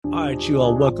All right, you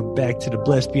all, welcome back to the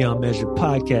Blessed Beyond Measure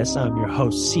podcast. I'm your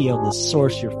host, CL The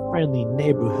Source, your friendly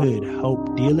neighborhood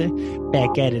hope dealer.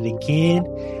 Back at it again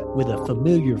with a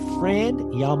familiar friend.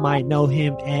 Y'all might know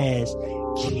him as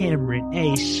Cameron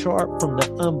A. Sharp from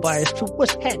the Unbiased Truth.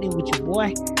 What's happening with you,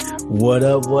 boy? What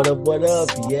up, what up, what up?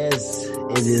 Yes,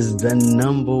 it is the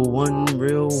number one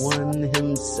real one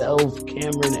himself,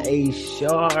 Cameron A.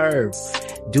 Sharp,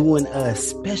 doing a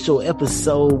special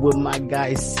episode with my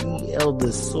guy CL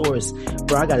The Source.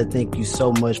 Bro, I got to thank you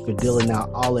so much for dealing out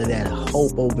all of that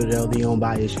hope over there, the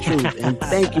Unbiased Truth. And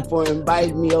thank you for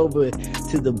inviting me over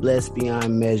to the Blessed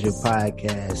Beyond Measure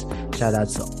podcast. Shout out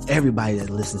to everybody that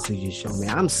listens to your show,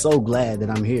 man. I'm so glad that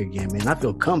I'm here again, man. I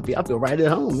feel comfy. I feel right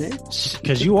at home, man.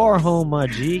 Because you are home, my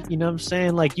G. You know what I'm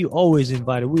saying? Like, you always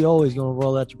invited. We always going to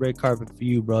roll out the red carpet for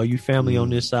you, bro. You family on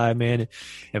this side, man.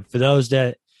 And for those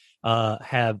that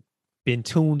have been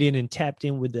tuned in and tapped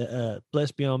in with the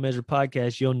Blessed Beyond Measure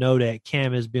podcast, you'll know that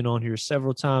Cam has been on here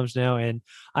several times now, and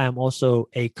I am also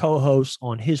a co-host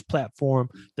on his platform,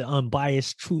 the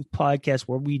Unbiased Truth podcast,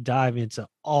 where we dive into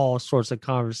all sorts of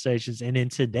conversations. And in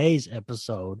today's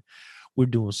episode, we're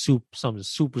doing something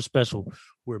super special.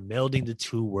 We're melding the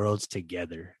two worlds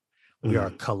together. We are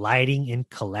colliding and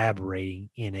collaborating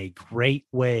in a great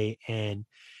way, and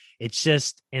it's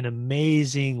just an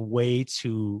amazing way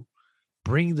to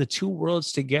bring the two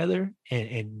worlds together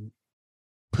and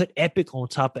put epic on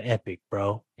top of epic,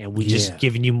 bro. And we just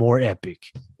giving you more epic.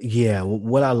 Yeah.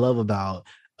 What I love about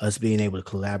us being able to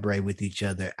collaborate with each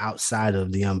other outside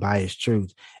of the Unbiased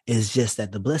Truth is just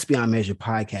that the Blessed Beyond Measure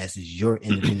podcast is your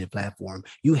independent platform.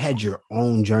 You had your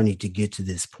own journey to get to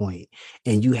this point,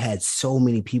 and you had so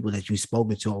many people that you've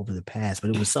spoken to over the past, but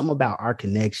it was something about our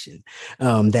connection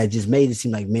that just made it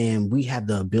seem like, man, we have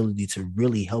the ability to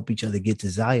really help each other get to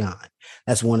Zion.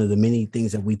 That's one of the many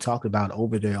things that we talk about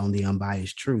over there on the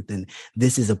Unbiased Truth. And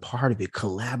this is a part of it,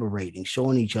 collaborating,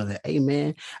 showing each other, hey,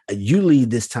 man, you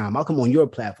lead this time. I'll come on your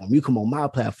platform. You come on my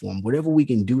platform. Whatever we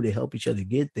can do to help each other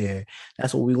get there,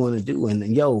 that's what we want to do.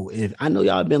 And yo, if I know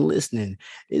y'all have been listening,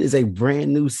 it is a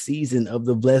brand new season of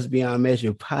the Blessed Beyond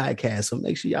Measure podcast. So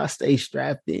make sure y'all stay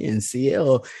strapped in.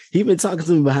 CL, he been talking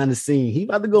to me behind the scene. He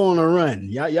about to go on a run.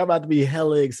 Y'all about to be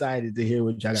hella excited to hear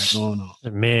what y'all got going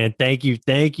on. Man, thank you.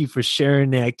 Thank you for sharing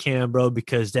that, Cam, bro,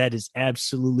 because that is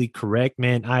absolutely correct,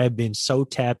 man. I have been so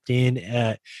tapped in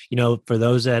for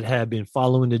those that have been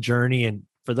following the journey, and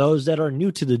for those that are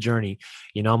new to the journey,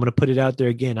 I'm going to put it out there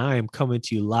again. I am coming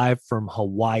to you live from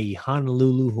Hawaii,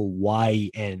 Honolulu, Hawaii.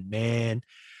 And man,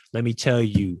 let me tell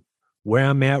you where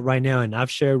I'm at right now. And I've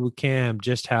shared with Cam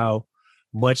just how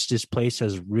much this place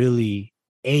has really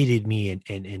aided me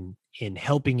in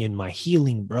helping in my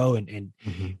healing, bro, and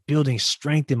building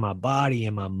strength in my body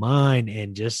and my mind,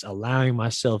 and just allowing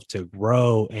myself to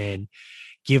grow and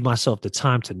give myself the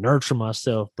time to nurture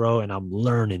myself, bro. And I'm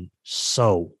learning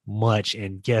so much.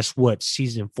 And guess what?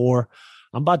 Season 4,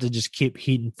 I'm about to just keep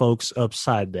hitting folks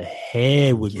upside the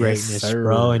head with greatness, sir,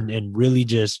 bro. And really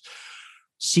just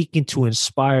seeking to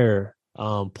inspire,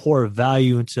 pour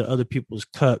value into other people's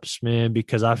cups, man,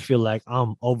 because I feel like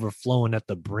I'm overflowing at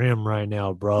the brim right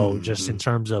now, bro, just in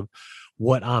terms of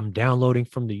what I'm downloading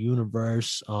from the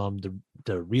universe,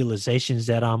 the realizations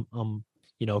that I'm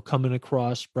coming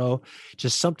across, bro.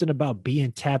 Just something about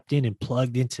being tapped in and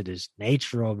plugged into this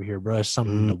nature over here, bro. It's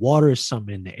something in the water, it's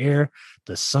something in the air,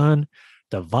 the sun,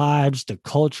 the vibes, the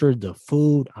culture, the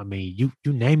food. I mean, you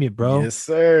name it, bro. Yes,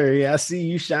 sir. Yeah, I see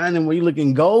you shining when you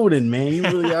looking golden, man. You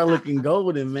really are looking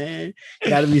golden, man.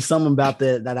 Got to be something about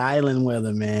that island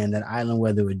weather, man. That island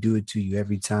weather would do it to you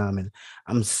every time. And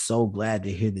I'm so glad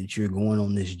to hear that you're going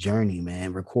on this journey,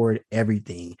 man. Record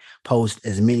everything. Post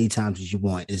as many times as you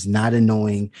want. It's not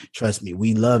annoying. Trust me.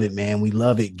 We love it, man. We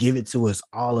love it. Give it to us,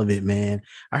 all of it, man.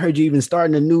 I heard you even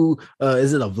starting a new,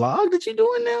 is it a vlog that you're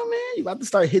doing now, man? You about to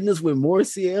start hitting us with more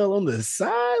CL on the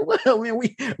side? Well, man,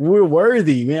 we're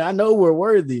worthy, man. I know we're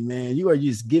worthy, man. You are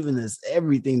just giving us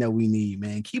everything that we need,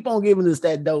 man. Keep on giving us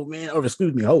that dope, man. Or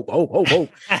excuse me, hope.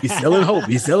 He's selling hope.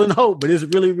 He's selling hope, but it's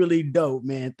really, really dope,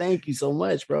 man. Thank you so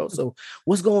much, bro. So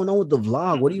what's going on with the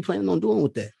vlog? What are you planning on doing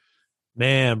with that?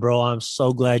 Man, bro, I'm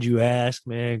so glad you asked,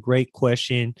 man. Great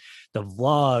question. The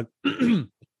vlog,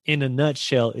 in a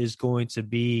nutshell, is going to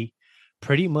be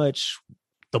pretty much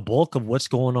the bulk of what's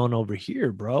going on over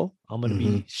here, bro. I'm going to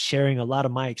be sharing a lot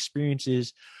of my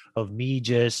experiences of me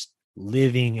just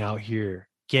living out here,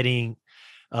 getting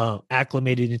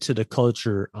acclimated into the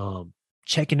culture,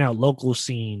 checking out local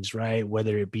scenes, right?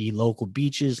 Whether it be local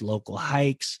beaches, local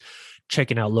hikes,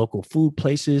 checking out local food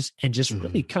places, and just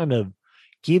really kind of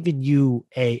giving you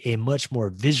a much more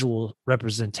visual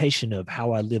representation of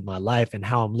how I live my life and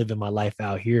how I'm living my life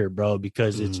out here, bro,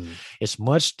 because it's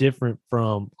much different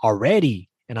from already.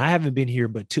 And I haven't been here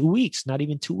but 2 weeks, not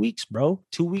even 2 weeks, bro.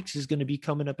 2 weeks is going to be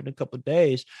coming up in a couple of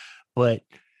days. But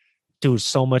dude,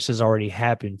 so much has already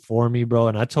happened for me, bro.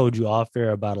 And I told you off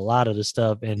air about a lot of the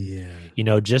stuff. And, you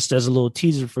know, just as a little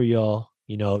teaser for y'all,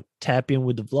 you know, tap in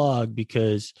with the vlog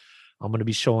because I'm going to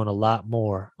be showing a lot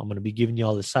more. I'm going to be giving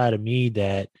y'all the side of me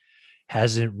that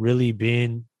hasn't really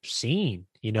been seen,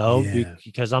 you know,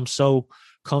 because I'm so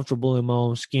comfortable in my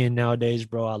own skin nowadays,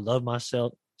 bro. I love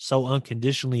myself so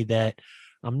unconditionally that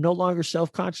I'm no longer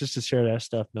self-conscious to share that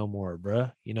stuff no more,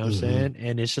 bro. You know what I'm saying?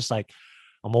 And it's just like,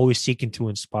 I'm always seeking to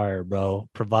inspire, bro,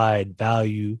 provide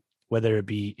value, whether it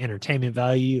be entertainment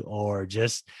value or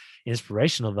just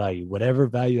inspirational value, whatever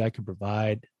value I can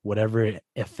provide, whatever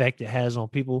effect it has on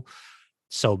people,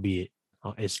 so be it.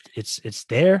 It's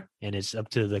there, and it's up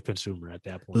to the consumer at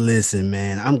that point. Listen,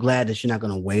 man, I'm glad that you're not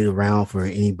going to wait around for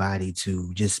anybody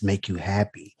to just make you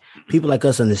happy. People like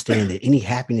us understand that any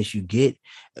happiness you get,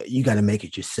 you got to make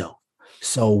it yourself.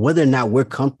 So whether or not we're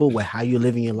comfortable with how you're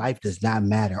living your life does not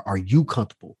matter. Are you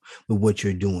comfortable with what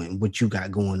you're doing, what you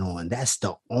got going on? That's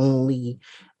the only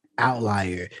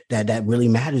outlier that really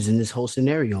matters in this whole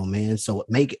scenario, man. So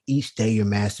make each day your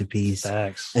masterpiece.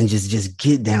 Facts. And just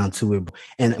get down to it.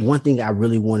 And one thing I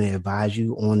really want to advise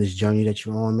you on this journey that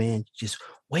you're on, man, just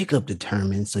wake up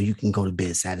determined so you can go to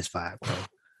bed satisfied, bro.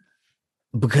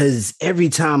 Because every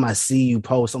time I see you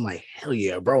post, I'm like, hell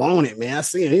yeah, bro, own it, man. I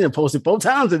see him. He done posted 4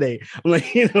 times today. I'm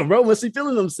like, you know, bro, must be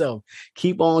feeling himself.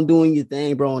 Keep on doing your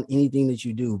thing, bro, on anything that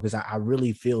you do. Because I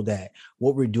really feel that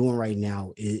what we're doing right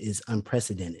now is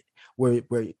unprecedented.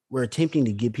 We're attempting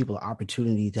to give people an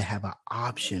opportunity to have an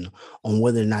option on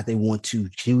whether or not they want to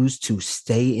choose to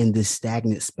stay in this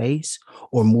stagnant space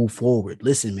or move forward.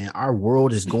 Listen, man, our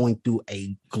world is going through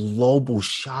a global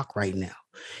shock right now.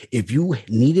 If you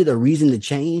needed a reason to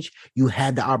change, you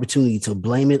had the opportunity to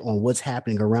blame it on what's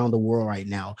happening around the world right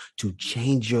now to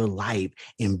change your life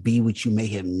and be what you may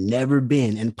have never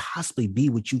been and possibly be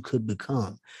what you could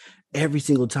become. Every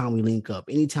single time we link up,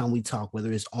 anytime we talk,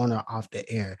 whether it's on or off the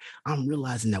air, I'm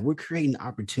realizing that we're creating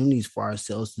opportunities for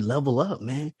ourselves to level up,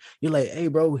 man. You're like, hey,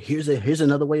 bro, here's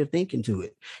another way of thinking to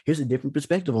it. Here's a different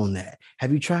perspective on that.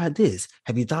 Have you tried this?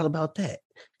 Have you thought about that?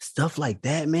 Stuff like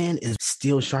that, man, is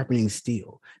steel sharpening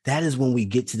steel. That is when we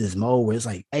get to this mode where it's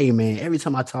like, hey, man, every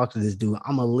time I talk to this dude,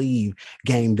 I'm going to leave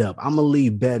gamed up. I'm going to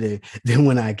leave better than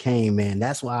when I came, man.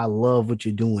 That's why I love what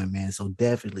you're doing, man. So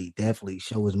definitely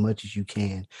show as much as you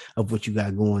can of what you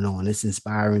got going on. It's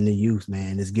inspiring the youth,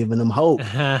 man. It's giving them hope.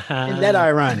 Isn't that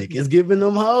ironic? It's giving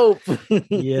them hope.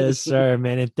 Yes, sir,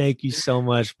 man. And thank you so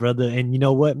much, brother. And you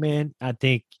know what, man? I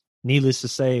think needless to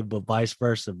say, but vice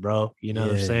versa, bro. You know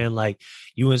what I'm saying? Like,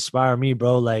 you inspire me,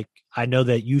 bro. Like, I know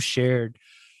that you shared,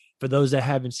 for those that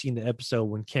haven't seen the episode,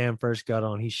 when Cam first got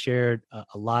on, he shared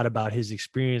a lot about his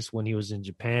experience when he was in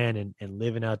Japan and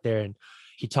living out there. And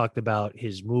he talked about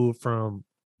his move from,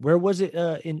 where was it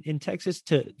in Texas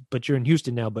but you're in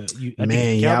Houston now, but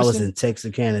I was in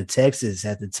Texarkana, Texas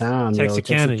at the time.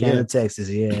 Texarkana, Texas.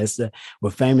 Yeah.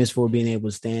 We're famous for being able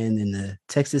to stand in the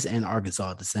Texas and Arkansas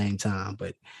at the same time,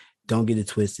 but don't get it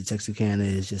twisted. Texarkana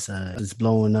is just it's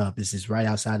blowing up. It's just right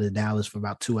outside of Dallas, for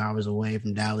about 2 hours away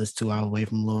from Dallas, 2 hours away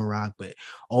from Little Rock. But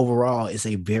overall, it's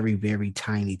a very, very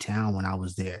tiny town when I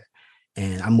was there.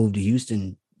 And I moved to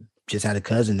Houston, just had a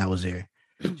cousin that was there,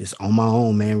 just on my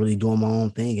own, man, really doing my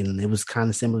own thing. And it was kind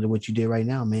of similar to what you did right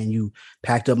now, man. You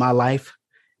packed up my life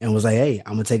and was like, hey,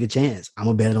 I'm going to take a chance. I'm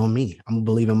going to bet on me. I'm going to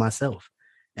believe in myself.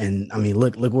 And I mean,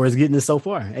 look where it's getting us so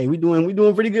far. Hey, we doing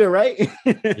pretty good, right?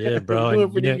 Yeah, bro.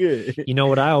 Doing pretty good. You know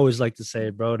what I always like to say,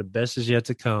 bro? The best is yet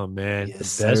to come, man.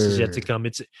 Yes, the best is yet to come.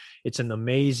 It's an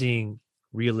amazing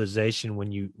realization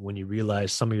when you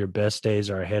realize some of your best days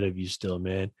are ahead of you still,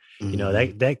 man. You know,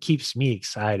 that keeps me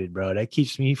excited, bro. That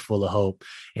keeps me full of hope.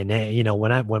 And then, you know,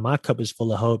 when my cup is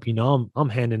full of hope, you know, I'm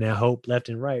handing that hope left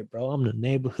and right, bro. I'm the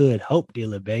neighborhood hope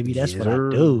dealer, baby. That's what I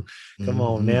do. Come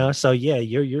on now. So yeah,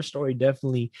 your story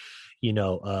definitely, you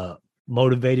know,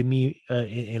 motivated me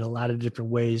in a lot of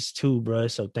different ways too, bro.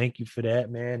 So thank you for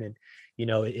that, man. And you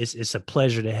know, it's a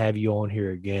pleasure to have you on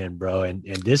here again, bro. And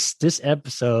this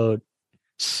episode,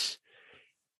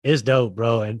 it's dope,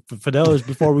 bro. And for those,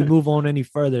 before we move on any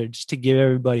further, just to give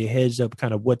everybody a heads up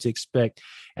kind of what to expect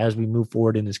as we move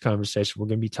forward in this conversation, we're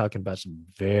going to be talking about some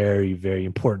very, very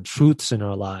important truths in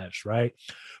our lives, right?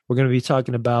 We're going to be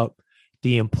talking about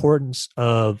the importance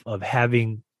of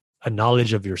having a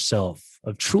knowledge of yourself,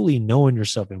 of truly knowing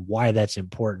yourself and why that's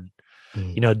important.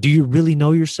 You know, do you really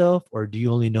know yourself, or do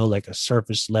you only know like a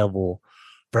surface level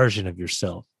version of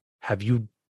yourself? Have you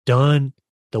done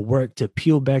the work to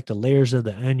peel back the layers of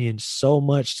the onion so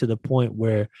much to the point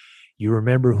where you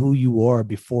remember who you are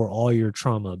before all your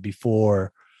trauma,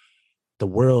 before the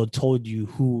world told you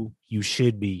who you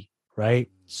should be, right?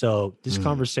 So this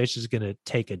conversation is going to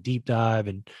take a deep dive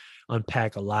and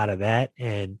unpack a lot of that.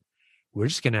 And we're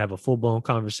just going to have a full-blown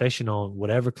conversation on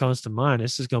whatever comes to mind.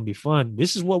 This is going to be fun.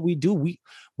 This is what we do.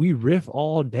 We riff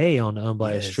all day on the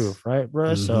unbiased truth, right,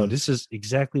 bro? So this is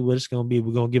exactly what it's going to be.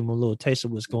 We're going to give them a little taste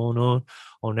of what's going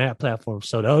on that platform.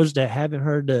 So those that haven't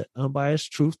heard the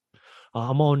unbiased truth,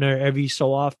 I'm on there every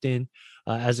so often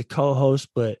as a co-host,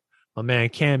 but my man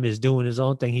Cam is doing his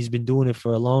own thing. He's been doing it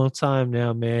for a long time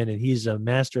now, man, and he's a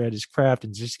master at his craft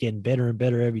and just getting better and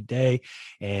better every day.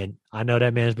 And I know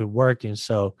that man's been working.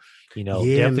 So,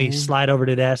 definitely slide over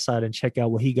to that side and check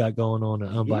out what he got going on in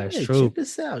Unbiased Truth.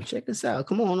 Check us out.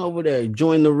 Come on over there.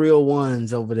 Join the real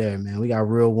ones over there, man. We got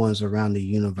real ones around the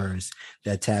universe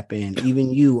that tap in.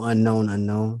 Even you, unknown.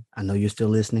 I know you're still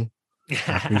listening.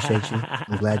 I appreciate you.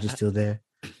 I'm glad you're still there.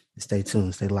 Stay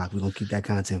tuned, stay locked. We're gonna keep that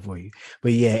content for you.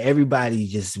 But yeah,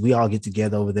 everybody we all get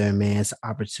together over there, man. It's an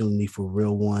opportunity for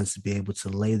real ones to be able to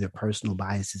lay their personal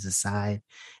biases aside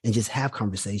and just have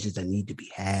conversations that need to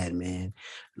be had, man.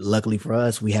 Luckily for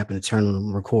us, we happen to turn on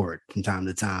and record from time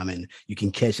to time, and you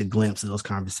can catch a glimpse of those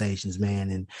conversations, man.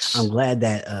 And I'm glad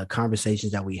that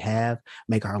conversations that we have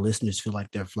make our listeners feel like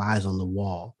they're flies on the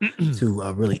wall to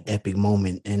a really epic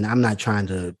moment. And I'm not trying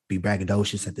to be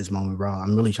braggadocious at this moment, bro.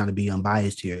 I'm really trying to be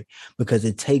unbiased here, because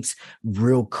it takes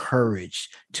real courage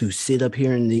to sit up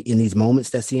here in these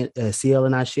moments that CL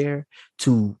and I share,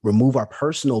 to remove our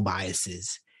personal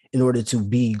biases in order to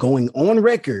be going on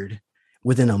record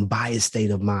with an unbiased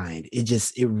state of mind.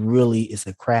 It really is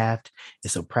a craft.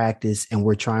 It's a practice, and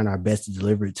we're trying our best to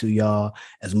deliver it to y'all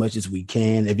as much as we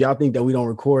can. If y'all think that we don't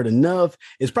record enough,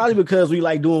 it's probably because we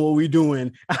like doing what we're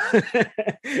doing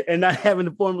and not having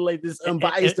to formulate this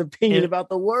unbiased opinion about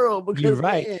the world. Because you're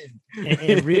right.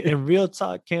 And real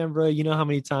talk, Cam, bro, you know how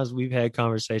many times we've had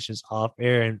conversations off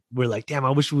air and we're like, damn,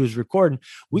 I wish we was recording.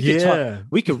 We could talk,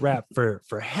 we could rap for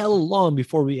hella long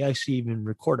before we actually even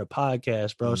record a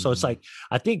podcast, bro. So it's like,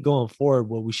 I think going forward,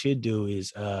 what we should do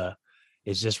is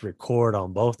just record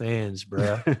on both ends,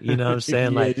 bro. You know what I'm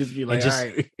saying? Just be like, all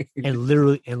right. and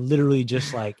literally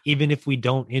just like, even if we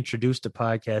don't introduce the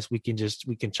podcast, we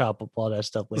can chop up all that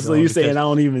stuff later. So you're saying I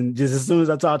don't even, just as soon as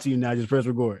I talk to you now, just press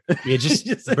record. Yeah,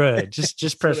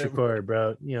 just press record,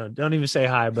 bro. Don't even say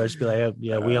hi, bro. Just be like, oh,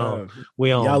 yeah, we on.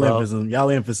 Y'all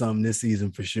in for something this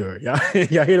season for sure. Y'all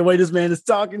hear the way this man is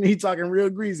talking? He talking real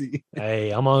greasy.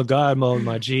 Hey, I'm on God mode,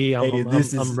 my G.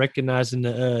 I'm recognizing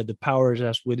the powers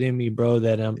that's within me, bro.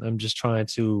 That I'm just trying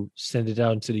to send it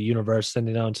out into the universe, send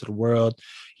it out into the world,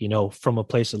 from a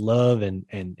place of love and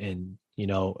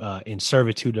in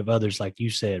servitude of others, like you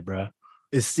said, bro.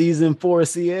 It's season 4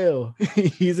 CL.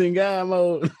 He's in God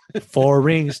mode. 4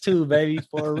 rings too, baby.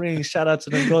 4 rings. Shout out to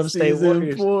the Golden State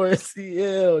Warriors. Season 4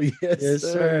 CL. Yes,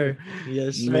 sir.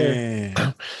 Yes, sir.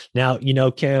 Man.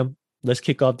 Now, Cam, let's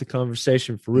kick off the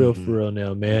conversation for real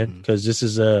now, man, because this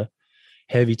is a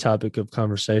heavy topic of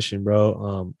conversation,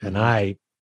 bro. And I,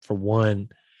 for one,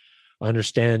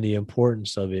 understand the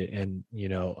importance of it. And,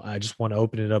 I just want to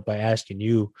open it up by asking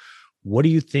you, what do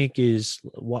you think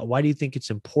why do you think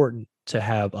it's important to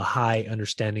have a high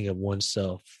understanding of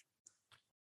oneself?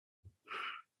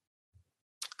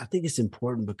 I think it's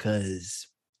important because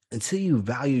until you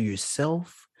value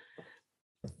yourself,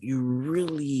 you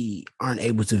really aren't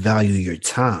able to value your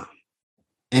time.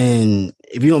 And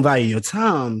if you don't value your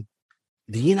time,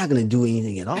 then you're not going to do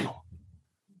anything at all.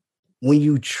 When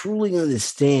you truly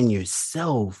understand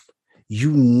yourself,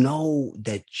 you know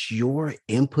that your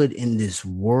input in this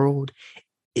world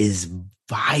is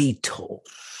vital.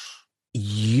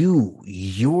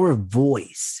 Your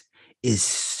voice is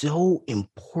so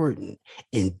important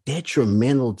and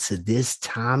detrimental to this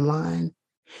timeline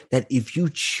that if you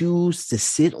choose to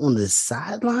sit on the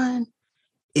sideline,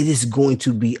 it is going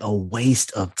to be a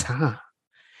waste of time.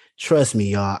 Trust me,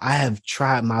 y'all, I have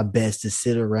tried my best to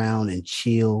sit around and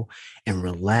chill and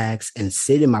relax and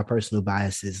sit in my personal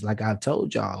biases, like I've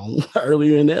told y'all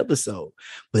earlier in the episode.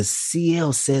 But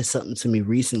CL said something to me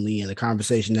recently in a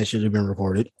conversation that should have been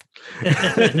recorded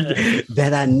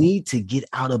that I need to get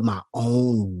out of my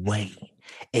own way.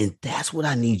 And that's what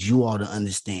I need you all to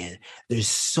understand. There's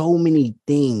so many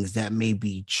things that may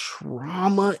be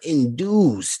trauma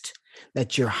induced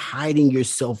that you're hiding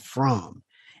yourself from,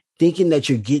 thinking that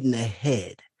you're getting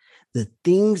ahead. The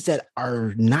things that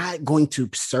are not going to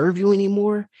serve you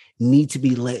anymore need to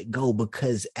be let go,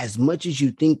 because as much as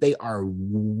you think they are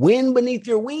wind beneath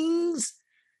your wings,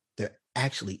 they're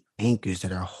actually anchors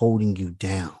that are holding you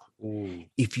down. Ooh.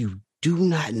 If you do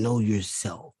not know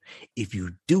yourself, if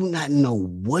you do not know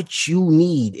what you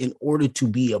need in order to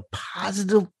be a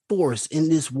positive force in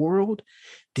this world,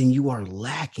 then you are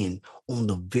lacking on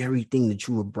the very thing that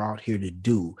you were brought here to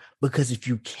do. Because if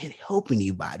you can't help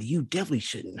anybody, you definitely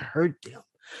shouldn't hurt them.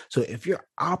 So if you're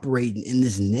operating in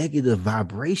this negative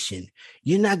vibration,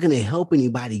 you're not going to help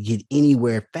anybody get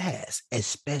anywhere fast,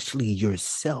 especially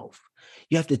yourself.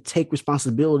 You have to take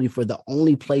responsibility for the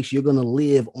only place you're going to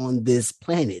live on this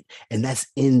planet, and that's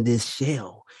in this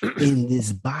shell, in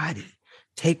this body.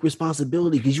 Take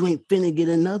responsibility because you ain't finna get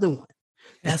another one.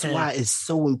 That's why it's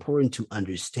so important to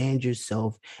understand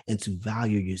yourself and to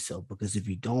value yourself. Because if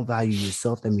you don't value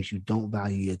yourself, that means you don't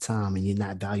value your time and you're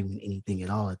not valuing anything at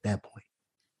all at that point.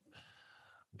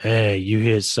 Hey, you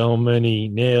hit so many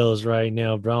nails right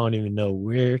now, bro. I don't even know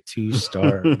where to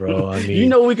start, bro. I mean, you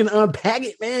know, we can unpack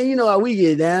it, man. You know how we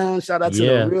get down. Shout out to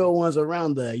the real ones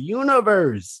around the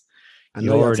universe. I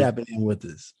know y'all tapping in with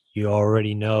us. You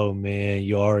already know, man.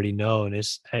 You already know. And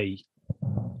it's, hey,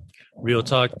 real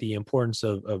talk, the importance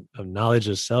of knowledge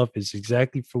of self is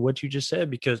exactly for what you just said,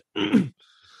 because a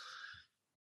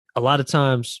lot of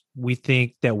times we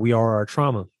think that we are our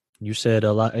trauma. You said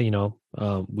a lot,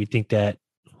 we think that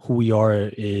who we are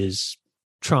is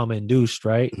trauma induced,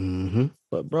 right? Mm-hmm.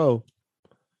 But bro,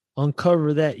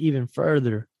 uncover that even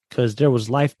further, because there was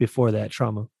life before that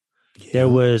trauma. Yeah. There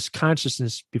was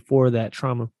consciousness before that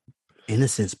trauma.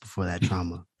 Innocence before that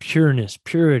trauma. Pureness,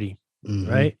 purity,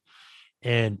 right?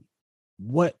 And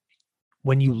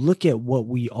when you look at what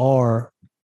we are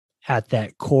at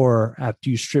that core,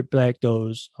 after you strip back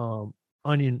those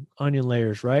onion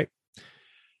layers, right?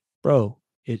 Bro,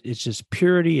 it's just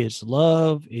purity, it's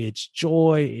love, it's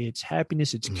joy, it's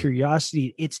happiness, it's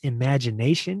curiosity, it's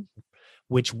imagination,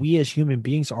 which we as human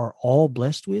beings are all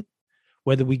blessed with,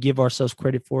 whether we give ourselves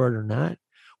credit for it or not.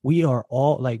 We are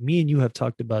all, like me and you have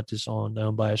talked about this on the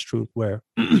Unbiased Truth, where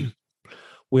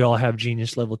we all have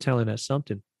genius level talent at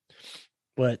something.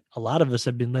 But a lot of us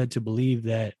have been led to believe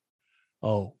that,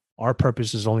 oh, our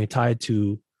purpose is only tied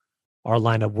to our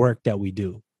line of work that we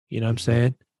do. You know what I'm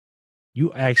saying?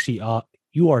 You actually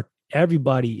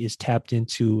everybody is tapped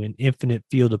into an infinite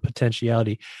field of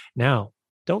potentiality. Now,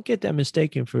 don't get that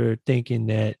mistaken for thinking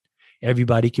that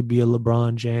everybody could be a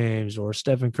LeBron James or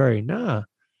Stephen Curry. Nah,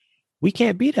 we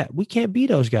can't be that. We can't be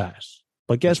those guys.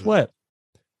 But guess what?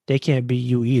 They can't be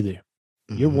you either.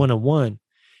 You're one-on-one.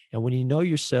 And when you know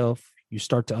yourself, you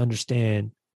start to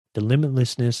understand the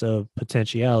limitlessness of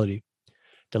potentiality,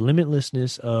 the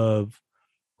limitlessness of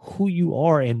who you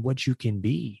are and what you can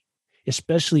be,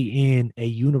 especially in a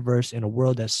universe and a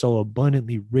world that's so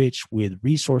abundantly rich with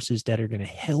resources that are going to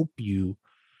help you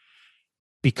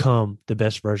become the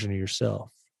best version of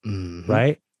yourself.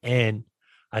 Right? And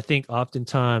I think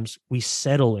oftentimes we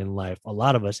settle in life, a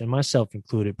lot of us, and myself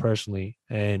included personally.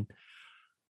 And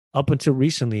up until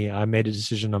recently, I made a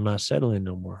decision I'm not settling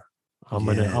no more. I'm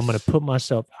gonna put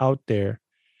myself out there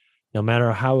no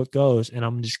matter how it goes, and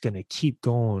I'm just gonna keep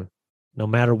going. No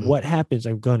matter what happens,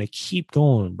 I'm gonna keep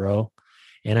going, bro.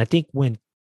 And I think when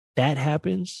that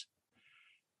happens,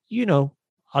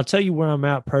 I'll tell you where I'm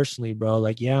at personally, bro.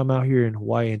 Like, yeah, I'm out here in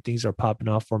Hawaii and things are popping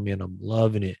off for me and I'm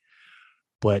loving it.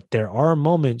 But there are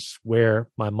moments where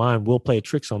my mind will play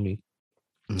tricks on me,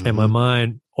 and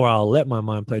I'll let my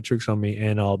mind play tricks on me,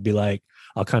 and I'll be like,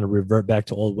 I'll kind of revert back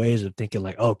to old ways of thinking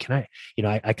like, oh, can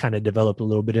I kind of developed a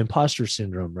little bit of imposter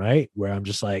syndrome, right? Where I'm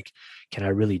just like, can I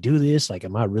really do this? Like,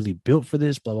 am I really built for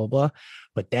this? Blah, blah, blah.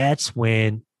 But that's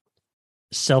when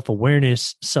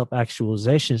self-awareness,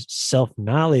 self-actualization,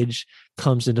 self-knowledge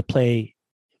comes into play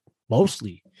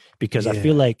mostly, because I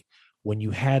feel like when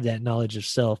you have that knowledge of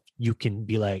self, you can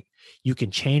be like, you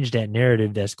can change that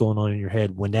narrative that's going on in your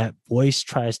head. When that voice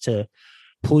tries to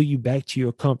pull you back to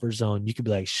your comfort zone, you can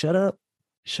be like, shut up,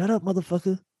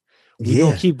 motherfucker. We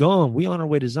gonna keep going. We on our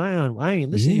way to Zion. I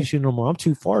ain't listening to you no more. I'm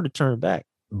too far to turn back.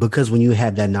 Because when you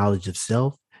have that knowledge of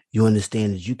self, you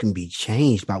understand that you can be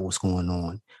changed by what's going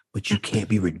on, but you can't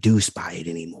be reduced by it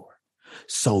anymore.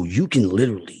 So you can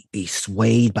literally be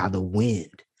swayed by the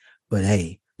wind, but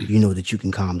hey, you know that you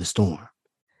can calm the storm.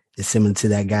 It's similar to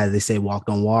that guy they say walked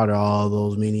on water all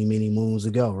those many, many moons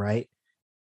ago, right?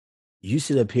 You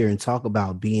sit up here and talk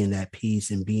about being that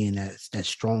peace and being that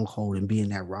stronghold and being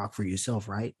that rock for yourself,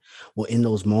 right? Well, in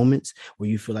those moments where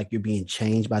you feel like you're being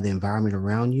changed by the environment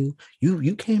around you,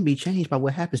 you can be changed by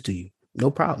what happens to you.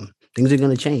 No problem. Things are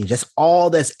going to change. That's all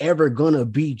that's ever going to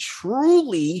be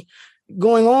truly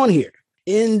going on here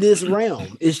in this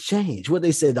realm is change. What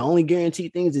they said, the only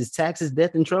guaranteed things is taxes,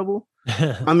 death, and trouble.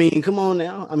 I mean, come on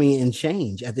now. I mean, and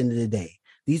change at the end of the day.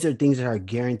 These are things that are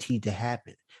guaranteed to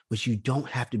happen. but you don't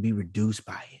have to be reduced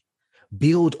by it.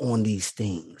 Build on these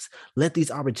things. Let these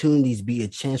opportunities be a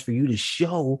chance for you to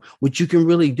show what you can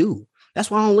really do. That's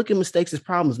why I don't look at mistakes as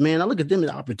problems, man. I look at them as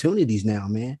opportunities now,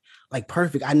 man. Like,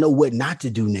 perfect. I know what not to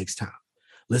do next time.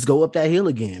 Let's go up that hill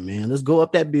again, man. Let's go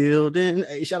up that building.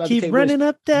 Hey, shout out Keep to K running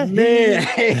up that man.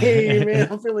 hill. Hey, man,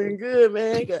 I'm feeling good,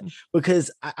 man. Because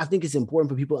I think it's important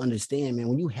for people to understand, man,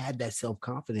 when you have that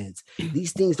self-confidence,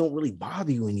 these things don't really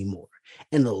bother you anymore.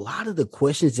 And a lot of the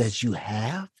questions that you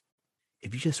have,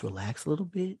 if you just relax a little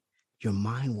bit, your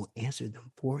mind will answer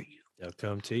them for you. They'll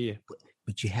come to you.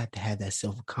 But you have to have that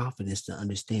self-confidence to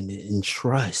understand it and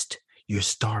trust your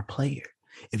star player.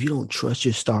 If you don't trust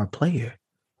your star player,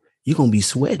 you're going to be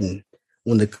sweating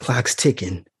when the clock's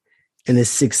ticking and there's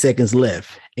 6 seconds left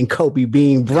and Kobe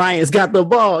Bryant's got the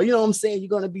ball. You know what I'm saying? You're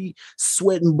going to be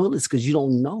sweating bullets because you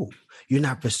don't know. You're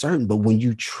not for certain. But when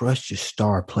you trust your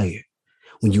star player,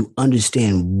 when you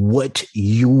understand what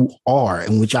you are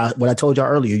and what I told y'all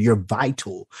earlier, you're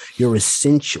vital, you're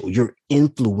essential, you're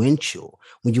influential.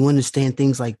 When you understand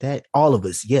things like that, all of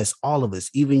us, yes, all of us,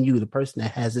 even you, the person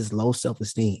that has this low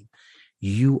self-esteem,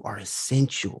 you are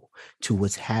essential to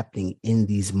what's happening in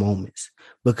these moments.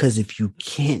 Because if you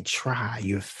can't try,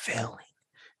 you're failing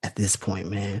at this point,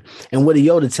 man. And what did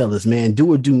Yoda tell us, man?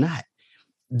 Do or do not.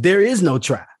 There is no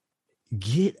try.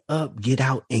 Get up, get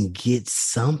out, and get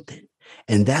something.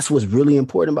 And that's what's really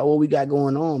important about what we got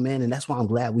going on, man. And that's why I'm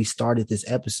glad we started this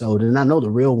episode. And I know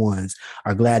the real ones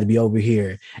are glad to be over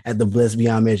here at the Blessed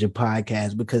Beyond Measure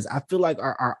podcast, because I feel like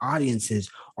our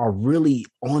audiences are really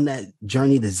on that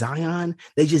journey to Zion.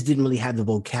 They just didn't really have the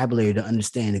vocabulary to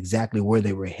understand exactly where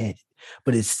they were headed.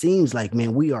 But it seems like,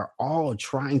 man, we are all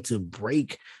trying to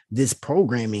break this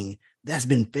programming that's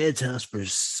been fed to us for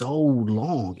so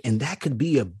long. And that could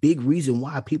be a big reason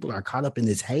why people are caught up in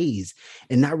this haze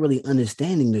and not really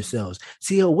understanding themselves.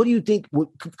 CL, what do you think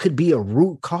could be a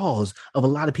root cause of a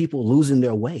lot of people losing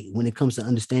their way when it comes to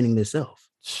understanding themselves?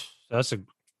 That's a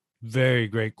very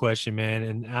great question, man.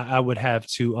 And I would have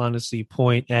to honestly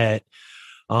point at,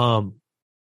 I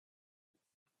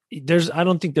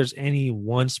don't think there's any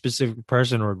one specific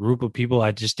person or group of people.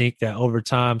 I just think that over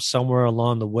time, somewhere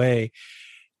along the way,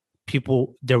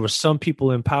 there were some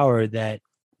people in power that.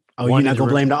 Oh, you're not gonna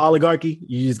blame the oligarchy?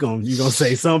 You're gonna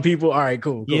say some people. All right,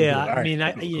 cool. Yeah, cool. I mean,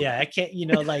 I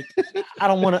can't, like,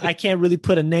 I can't really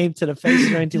put a name to the face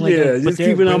or anything like that. But just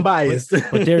keep it unbiased.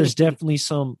 But there's definitely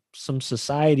some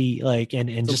society, like, and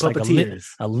some just like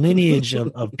a lineage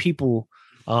of people,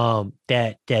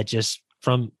 that just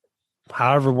from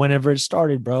however, whenever it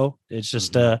started, bro. It's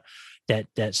just that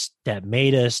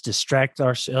made us distract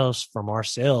ourselves from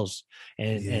ourselves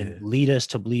and lead us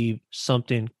to believe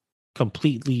something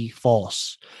completely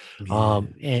false,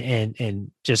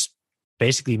 and just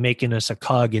basically making us a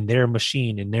cog in their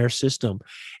machine, in their system.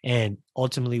 And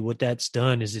ultimately what that's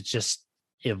done is it just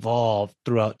evolved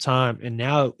throughout time, and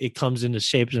now it comes into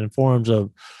shapes and forms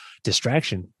of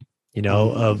distraction,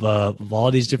 of all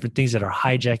these different things that are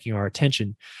hijacking our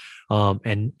attention,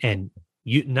 and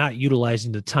you not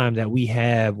utilizing the time that we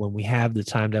have, when we have the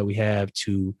time that we have,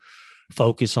 to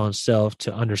focus on self,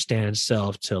 to understand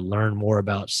self, to learn more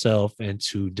about self, and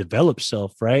to develop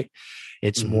self, right?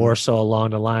 It's more so along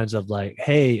the lines of like,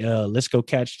 hey, let's go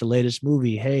catch the latest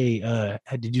movie. Hey,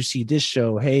 did you see this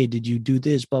show? Hey, did you do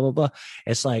this? Blah, blah, blah.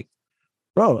 It's like,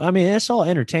 bro, I mean, that's all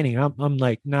entertaining. I'm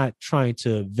like not trying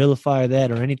to vilify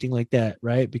that or anything like that,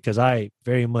 right? Because I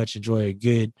very much enjoy a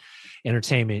good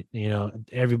entertainment.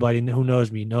 Everybody who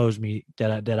knows me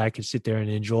that I could sit there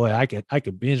and enjoy. I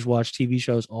could binge watch TV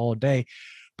shows all day,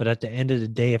 but at the end of the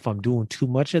day, if I'm doing too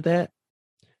much of that,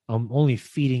 I'm only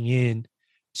feeding in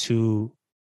to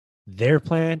their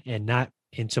plan and not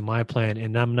into my plan,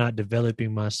 and I'm not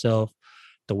developing myself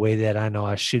the way that I know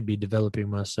I should be developing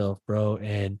myself, bro.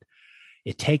 And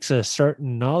it takes a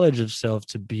certain knowledge of self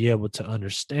to be able to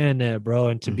understand that, bro,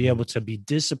 and to be able to be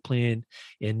disciplined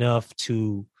enough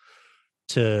to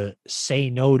say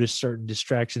no to certain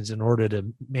distractions in order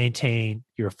to maintain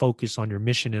your focus on your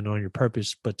mission and on your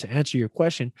purpose. But to answer your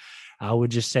question, I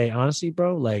would just say, honestly,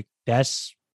 bro, like,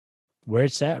 that's where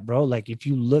it's at, bro. Like, if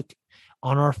you look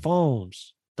on our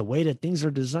phones, the way that things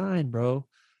are designed, bro,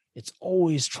 it's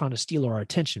always trying to steal our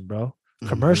attention, bro.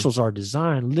 Commercials are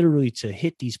designed literally to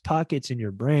hit these pockets in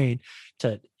your brain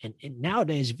and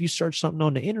nowadays, if you search something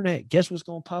on the internet, guess what's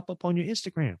going to pop up on your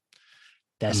Instagram?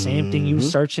 That same thing you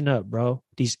searching up, bro.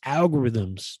 These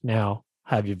algorithms now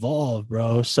have evolved,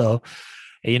 bro. So,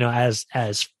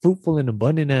 as fruitful and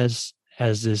abundant as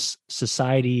this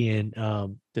society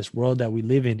and this world that we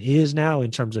live in is now in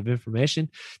terms of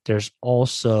information, there's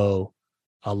also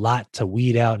a lot to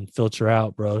weed out and filter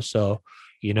out, bro. So,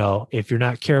 if you're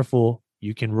not careful,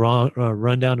 you can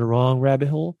run down the wrong rabbit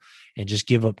hole and just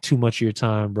give up too much of your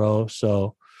time, bro.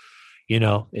 So,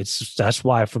 that's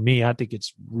why for me, I think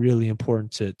it's really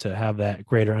important to have that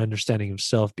greater understanding of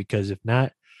self, because if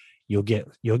not, you'll get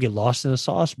lost in the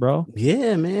sauce, bro.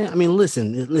 Yeah, man. I mean,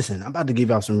 listen, I'm about to give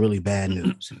y'all some really bad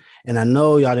news. And I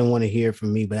know y'all didn't want to hear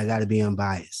from me, but I got to be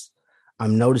unbiased.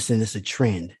 I'm noticing it's a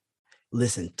trend.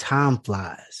 Listen, time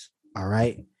flies, all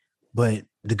right? But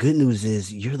the good news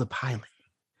is you're the pilot.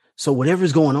 So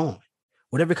whatever's going on,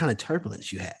 whatever kind of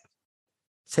turbulence you have,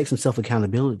 take some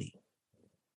self-accountability,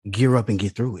 gear up and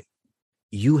get through it.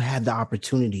 You have the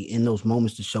opportunity in those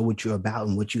moments to show what you're about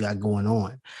and what you got going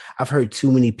on. I've heard too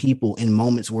many people in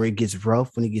moments where it gets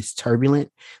rough, when it gets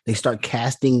turbulent, they start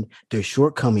casting their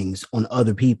shortcomings on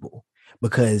other people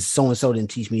because so-and-so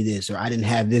didn't teach me this, or I didn't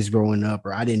have this growing up,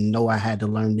 or I didn't know I had to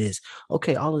learn this.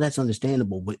 Okay, all of that's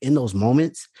understandable. But in those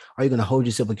moments, are you going to hold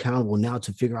yourself accountable now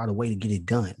to figure out a way to get it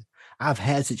done? I've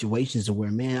had situations where,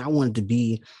 man, I wanted to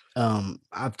be,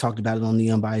 I've talked about it on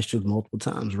the Unbiased Truth multiple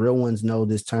times. Real ones know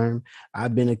this term.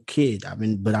 I've been a kid. I've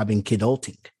been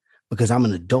kidulting because I'm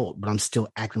an adult, but I'm still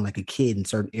acting like a kid in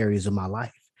certain areas of my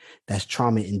life. That's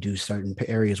trauma-induced certain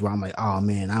areas where I'm like, oh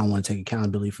man, I don't want to take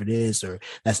accountability for this, or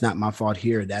that's not my fault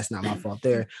here, that's not my fault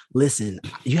there. Listen,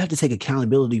 you have to take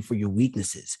accountability for your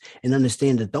weaknesses and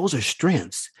understand that those are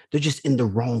strengths. They're just in the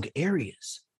wrong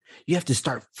areas. You have to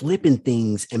start flipping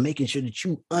things and making sure that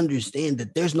you understand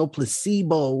that there's no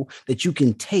placebo that you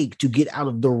can take to get out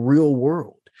of the real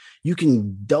world. You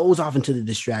can doze off into the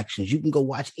distractions. You can go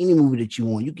watch any movie that you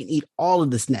want. You can eat all of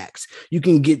the snacks. You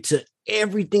can get to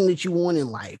everything that you want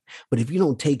in life. But if you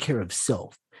don't take care of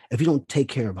self, if you don't take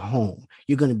care of home,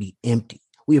 you're going to be empty.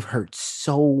 We have heard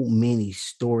so many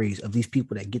stories of these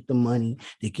people that get the money,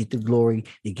 they get the glory,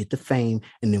 they get the fame,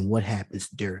 and then what happens?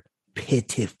 They're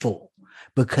pitiful.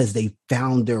 Because they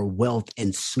found their wealth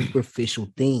in superficial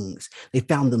things. They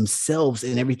found themselves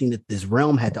in everything that this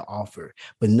realm had to offer,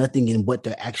 but nothing in what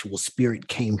their actual spirit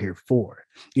came here for.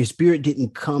 Your spirit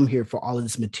didn't come here for all of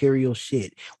this material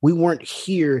shit. We weren't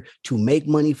here to make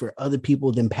money for other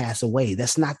people then pass away.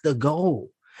 That's not the goal.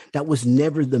 That was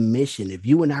never the mission. If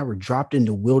you and I were dropped in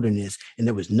the wilderness and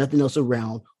there was nothing else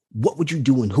around, what would you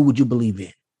do and who would you believe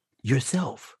in?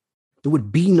 Yourself. There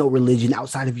would be no religion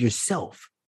outside of yourself.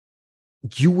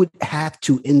 You would have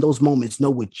to, in those moments, know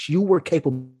what you were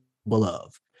capable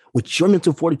of, what your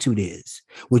mental fortitude is,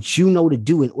 what you know to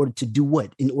do in order to do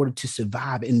what? In order to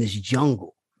survive in this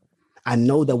jungle. I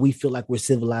know that we feel like we're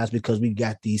civilized because we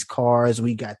got these cars,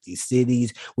 we got these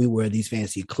cities, we wear these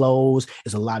fancy clothes.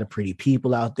 There's a lot of pretty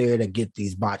people out there that get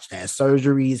these botched ass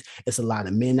surgeries. It's a lot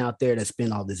of men out there that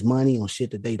spend all this money on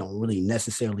shit that they don't really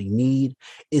necessarily need.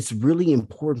 It's really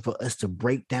important for us to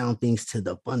break down things to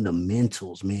the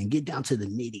fundamentals, man. Get down to the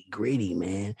nitty gritty,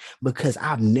 man, because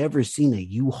I've never seen a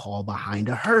U-Haul behind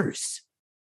a hearse.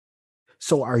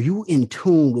 So are you in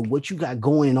tune with what you got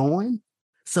going on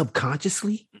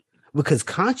subconsciously? Because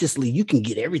consciously, you can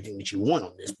get everything that you want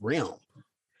on this realm.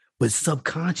 But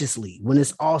subconsciously, when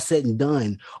it's all said and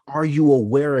done, are you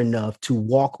aware enough to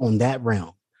walk on that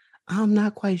realm? I'm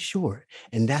not quite sure.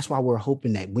 And that's why we're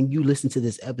hoping that when you listen to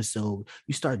this episode,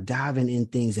 you start diving in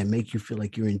things that make you feel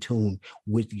like you're in tune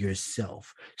with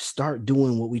yourself. Start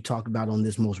doing what we talked about on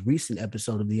this most recent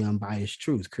episode of The Unbiased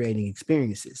Truth, creating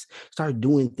experiences. Start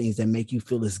doing things that make you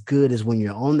feel as good as when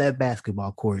you're on that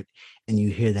basketball court and you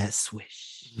hear that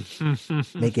swish.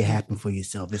 Make it happen for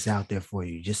yourself. It's out there for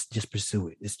you. Just pursue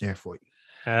it. It's there for you.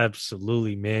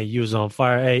 Absolutely, man. You was on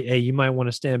fire. Hey, you might want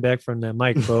to stand back from that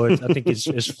mic, bro. I think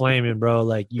it's flaming, bro.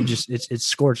 Like you just, it's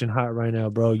scorching hot right now,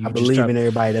 bro. I believe in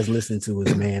everybody that's listening to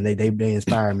us, man. They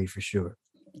inspire me for sure.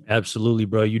 Absolutely,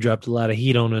 bro. You dropped a lot of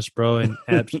heat on us, bro. And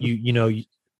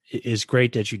it's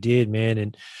great that you did, man.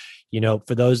 And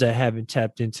for those that haven't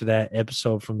tapped into that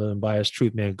episode from the Unbiased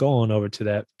Truth, man, go on over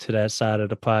to that side of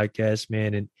the podcast,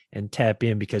 man, and tap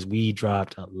in, because we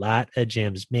dropped a lot of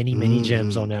gems, many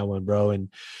gems on that one, bro. And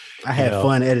I had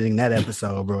fun editing that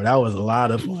episode, bro. That was a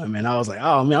lot of fun, man. I was like,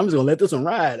 oh man, I'm just gonna let this one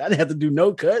ride. I didn't have to do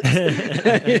no cuts. I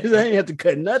didn't have to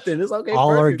cut nothing. It's okay. All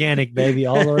perfect. Organic, baby.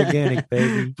 All organic,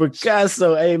 baby.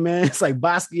 Picasso, hey man, it's like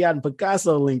Basquiat and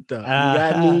Picasso linked up. You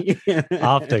got me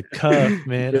off the cuff,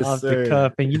 man. Yes, off sir. The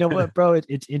cuff. And you know what, bro?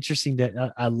 It's interesting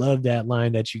that I love that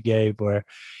line that you gave where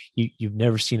you've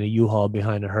never seen a U-Haul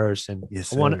behind a hearse. And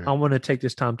yes, I want to take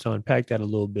this time to unpack that a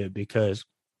little bit, because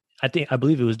I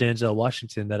believe it was Denzel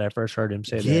Washington that I first heard him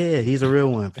say that. Yeah, he's a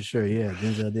real one for sure. Yeah,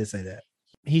 Denzel did say that.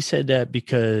 He said that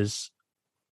because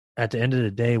at the end of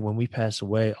the day, when we pass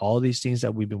away, all these things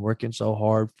that we've been working so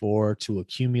hard for to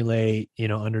accumulate,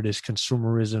 under this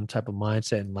consumerism type of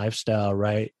mindset and lifestyle,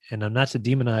 right? And I'm not to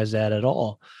demonize that at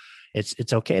all.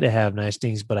 It's okay to have nice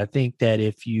things, but I think that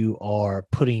if you are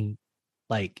putting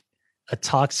like a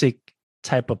toxic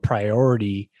type of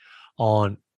priority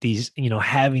on these,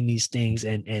 having these things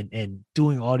and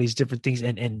doing all these different things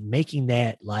and making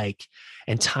that like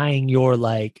and tying your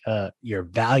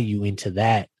value into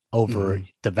that over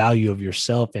the value of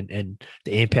yourself and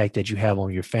the impact that you have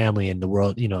on your family and the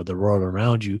world, the world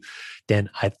around you, then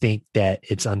I think that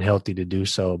it's unhealthy to do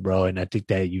so, bro. And I think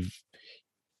that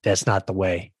that's not the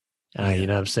way. You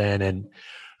know what I'm saying?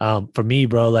 And for me,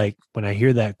 bro, like when I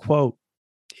hear that quote,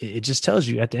 it just tells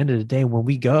you at the end of the day, when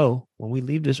we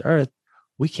leave this earth,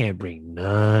 we can't bring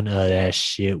none of that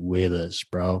shit with us,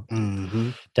 bro.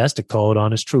 That's the cold,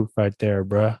 honest truth right there,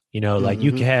 bro. Like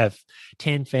you can have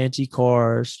 10 fancy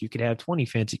cars, you could have 20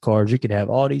 fancy cars, you could have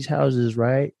all these houses,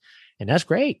 right? And that's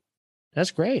great.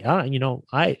 That's great.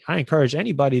 I encourage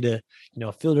anybody to,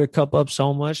 fill their cup up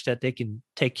so much that they can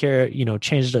take care,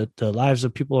 change the lives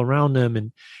of people around them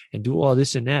and do all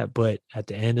this and that. But at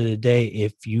the end of the day,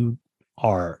 if you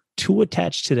are too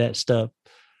attached to that stuff,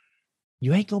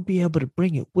 you ain't gonna be able to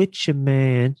bring it with you,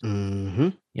 man. You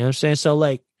know what I'm saying? So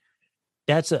like,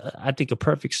 that's I think a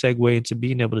perfect segue into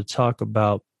being able to talk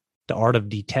about the art of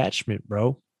detachment,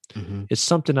 bro. It's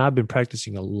something I've been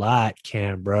practicing a lot,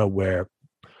 Cam, bro, where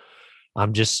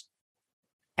I'm just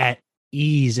at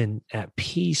ease and at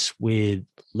peace with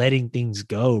letting things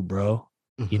go, bro.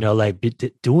 Like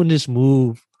doing this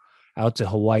move out to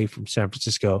Hawaii from San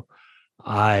Francisco,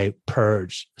 I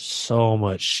purged so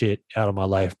much shit out of my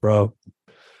life, bro.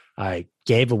 I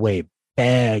gave away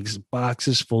bags,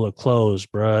 boxes full of clothes,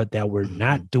 bro, that were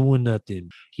not doing nothing,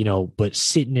 but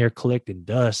sitting there collecting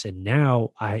dust. And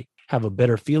now I have a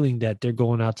better feeling that they're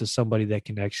going out to somebody that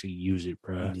can actually use it,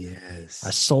 bro. Yes. I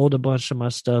sold a bunch of my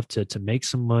stuff to make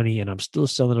some money, and I'm still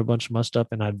selling a bunch of my stuff,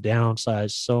 and I've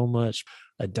downsized so much,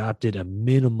 adopted a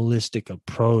minimalistic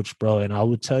approach, bro. And I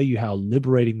would tell you how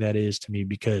liberating that is to me,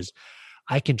 because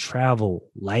I can travel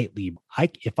lightly.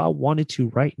 If I wanted to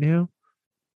right now,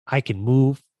 I can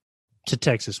move to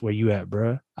Texas where you at,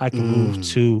 bro. I can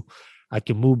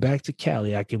move back to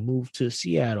Cali. I can move to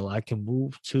Seattle. I can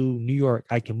move to New York.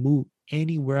 I can move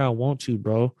anywhere I want to,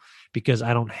 bro, because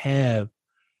I don't have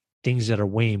things that are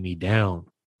weighing me down.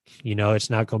 It's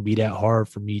not going to be that hard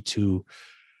for me to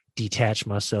detach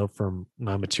myself from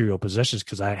my material possessions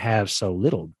because I have so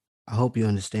little. I hope you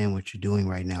understand what you're doing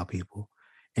right now, people.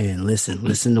 And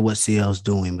listen to what CL's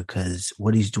doing, because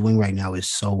what he's doing right now is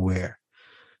so rare.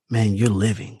 Man, you're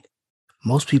living.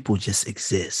 Most people just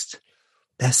exist.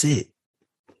 That's it.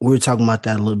 We were talking about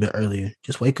that a little bit earlier.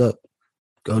 Just wake up,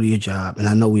 go to your job. And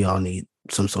I know we all need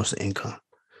some source of income.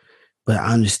 But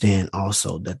I understand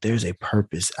also that there's a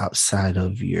purpose outside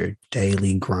of your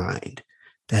daily grind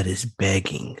that is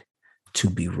begging to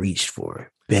be reached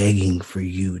for, begging for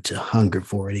you to hunger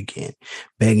for it again,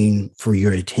 begging for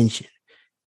your attention.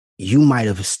 You might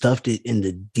have stuffed it in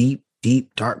the deep,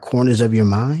 deep, dark corners of your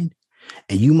mind.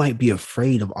 And you might be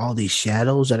afraid of all these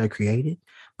shadows that are created,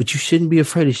 but you shouldn't be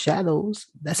afraid of shadows.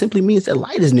 That simply means that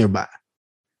light is nearby.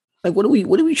 Like, what are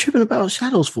we tripping about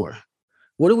shadows for?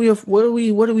 What are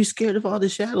we scared of all the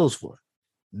shadows for?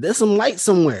 There's some light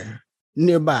somewhere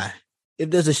nearby. If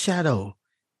there's a shadow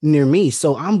near me,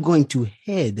 so I'm going to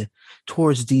head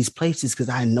towards these places because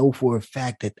I know for a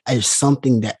fact that there's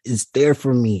something that is there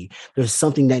for me. There's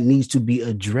something that needs to be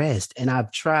addressed. And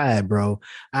I've tried, bro.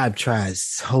 I've tried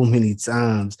so many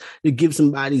times to give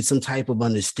somebody some type of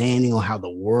understanding on how the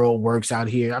world works out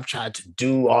here. I've tried to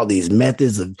do all these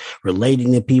methods of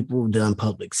relating to people, done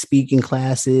public speaking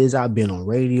classes. I've been on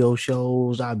radio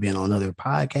shows. I've been on other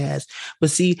podcasts. But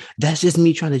see, that's just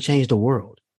me trying to change the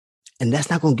world. And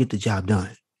that's not going to get the job done.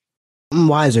 I'm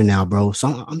wiser now, bro.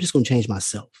 So I'm just going to change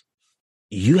myself.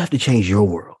 You have to change your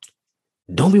world.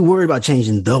 Don't be worried about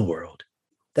changing the world.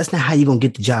 That's not how you're going to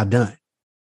get the job done.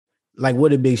 Like,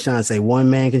 what did Big Sean say? One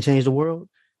man can change the world?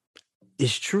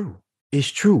 It's true. It's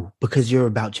true, because you're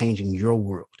about changing your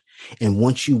world. And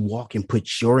once you walk and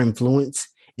put your influence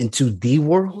into the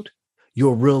world,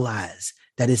 you'll realize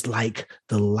that it's like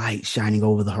the light shining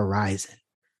over the horizon.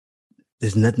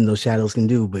 There's nothing those shadows can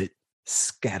do but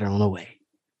scatter on away.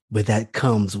 But that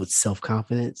comes with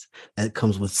self-confidence. That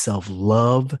comes with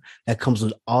self-love. That comes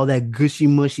with all that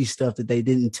gushy-mushy stuff that they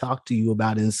didn't talk to you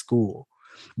about in school.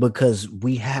 Because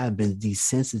we have been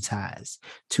desensitized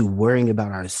to worrying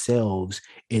about ourselves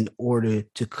in order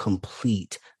to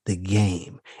complete the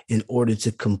game, in order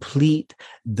to complete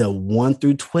the 1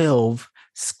 through 12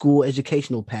 school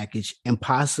educational package and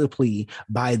possibly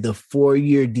buy the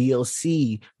 4-year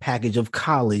DLC package of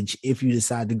college if you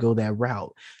decide to go that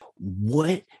route.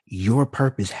 What your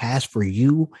purpose has for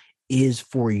you is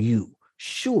for you.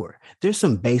 Sure, there's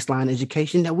some baseline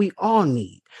education that we all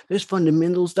need. There's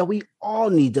fundamentals that we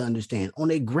all need to understand on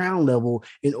a ground level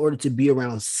in order to be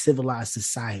around civilized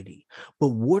society. But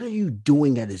what are you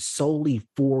doing that is solely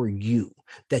for you,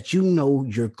 that you know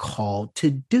you're called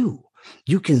to do?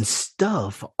 You can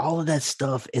stuff all of that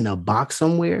stuff in a box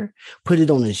somewhere, put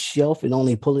it on a shelf and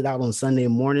only pull it out on Sunday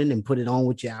morning and put it on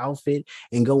with your outfit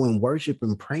and go and worship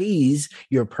and praise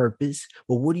your purpose.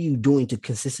 But what are you doing to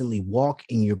consistently walk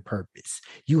in your purpose?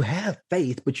 You have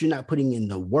faith, but you're not putting in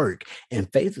the work,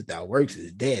 and faith without works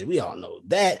is dead. We all know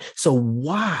that. So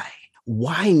why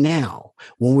now,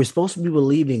 when we're supposed to be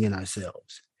believing in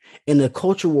ourselves in a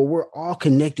culture where we're all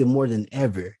connected more than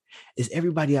ever, is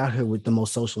everybody out here with the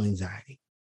most social anxiety?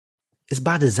 It's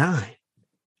by design.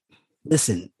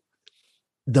 Listen,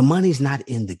 the money's not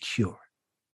in the cure.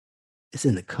 It's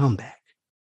in the comeback.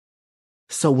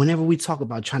 So whenever we talk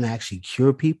about trying to actually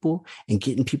cure people and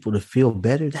getting people to feel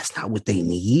better, that's not what they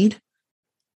need.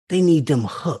 They need them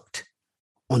hooked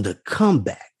on the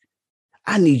comeback.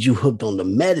 I need you hooked on the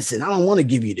medicine. I don't want to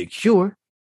give you the cure.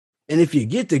 And if you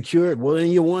get the cure, well,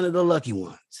 then you're one of the lucky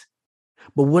ones.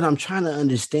 But what I'm trying to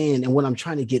understand and what I'm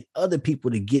trying to get other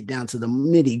people to get down to the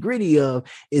nitty gritty of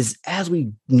is, as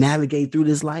we navigate through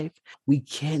this life, we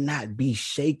cannot be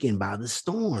shaken by the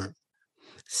storm.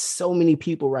 So many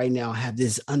people right now have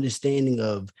this understanding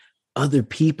of other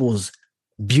people's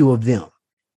view of them.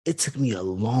 It took me a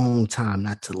long time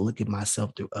not to look at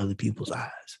myself through other people's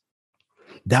eyes.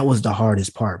 That was the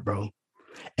hardest part, bro.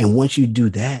 And once you do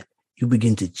that, you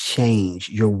begin to change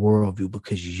your worldview,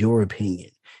 because your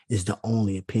opinion is the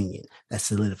only opinion that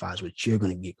solidifies what you're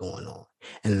going to get going on.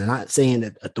 And I'm not saying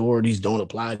that authorities don't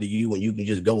apply to you and you can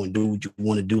just go and do what you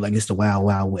want to do like it's the Wild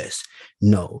Wild West.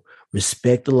 No,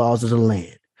 respect the laws of the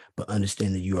land, but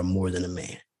understand that you are more than a man.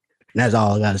 And that's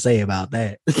all I got to say about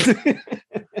that.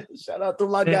 Shout out to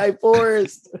my guy,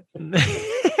 Forrest.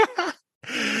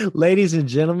 Ladies and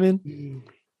gentlemen,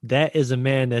 that is a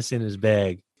man that's in his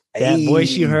bag. That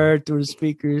voice you heard through the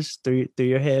speakers, through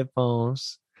your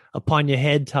headphones, upon your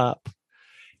head top,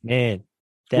 man.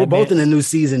 We're both in a new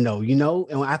season, though, you know,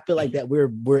 and I feel like that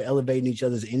we're elevating each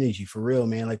other's energy for real,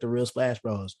 man. Like the real Splash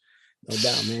Bros, no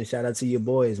doubt, man. Shout out to your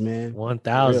boys, man.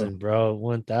 1,000, bro.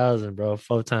 1,000, bro.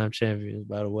 4-time champions,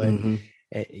 by the way. Mm-hmm.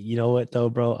 You know what, though,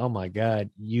 bro? Oh my God,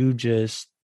 you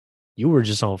were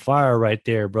just on fire right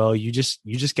there, bro. You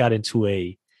just got into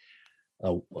a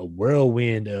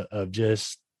whirlwind of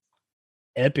just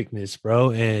epicness,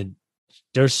 bro. And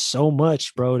there's so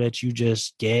much, bro, that you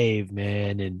just gave,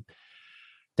 man. And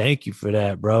thank you for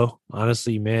that, bro.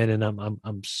 Honestly, man. And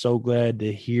I'm so glad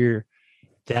to hear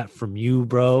that from you,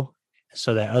 bro,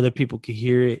 so that other people can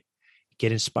hear it,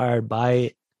 get inspired by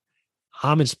it.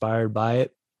 I'm inspired by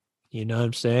it. You know what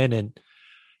I'm saying? And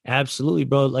absolutely,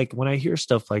 bro. Like when I hear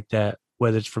stuff like that,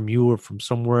 whether it's from you or from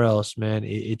somewhere else, man,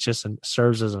 it just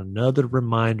serves as another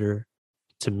reminder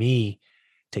to me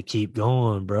to keep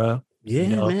going, bro.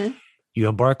 Yeah, man. You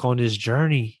embark on this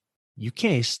journey, you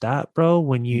can't stop, bro.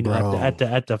 When you know at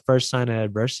the first sign of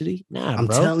adversity, I'm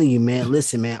telling you, man.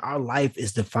 Listen, man, our life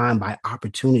is defined by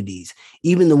opportunities,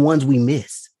 even the ones we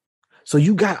miss. So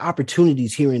you got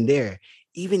opportunities here and there.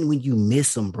 Even when you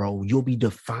miss them, bro, you'll be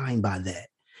defined by that.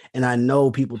 And I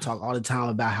know people talk all the time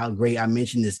about how great, I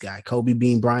mentioned this guy, Kobe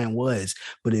Bean Bryant, was.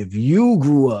 But if you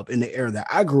grew up in the era that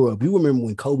I grew up, you remember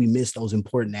when Kobe missed those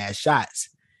important ass shots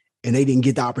and they didn't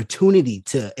get the opportunity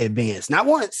to advance. Not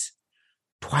once,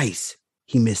 twice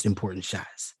he missed important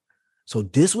shots. So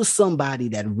this was somebody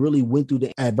that really went through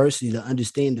the adversity to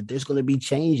understand that there's going to be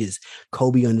changes.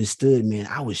 Kobe understood, man,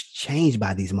 I was changed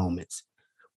by these moments,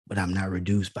 but I'm not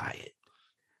reduced by it.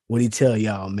 What do you tell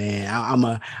y'all,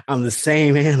 man? I'm the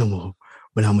same animal,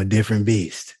 but I'm a different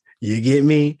beast. You get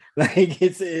me? Like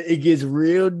it gets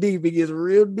real deep. It gets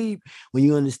real deep when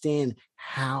you understand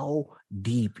how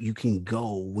deep you can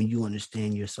go when you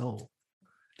understand your soul.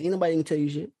 Ain't nobody can tell you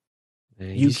shit.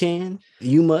 Man, you can,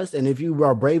 you must, and if you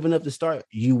are brave enough to start,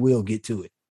 you will get to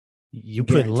it. You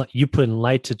putting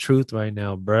light to truth right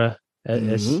now, bruh.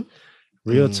 That's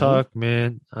real talk,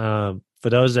 man. For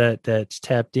those that's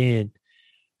tapped in,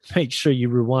 make sure you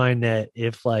rewind that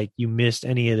if like you missed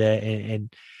any of that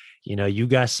and you know you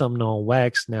got something on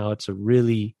wax now to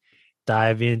really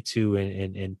dive into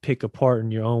and pick apart in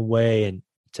your own way and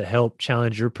to help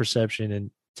challenge your perception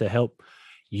and to help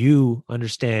you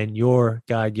understand your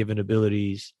God-given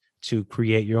abilities to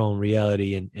create your own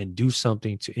reality and do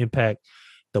something to impact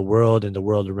the world and the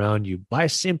world around you by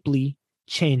simply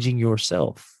changing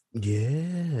yourself.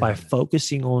 Yeah. By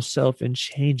focusing on self and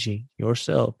changing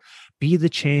yourself. Be the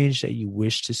change that you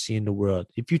wish to see in the world.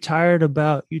 If you're tired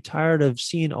of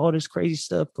seeing all this crazy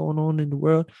stuff going on in the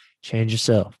world, change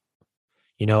yourself.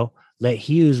 Let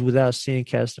he who's without sin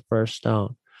cast the first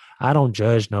stone. I don't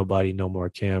judge nobody no more,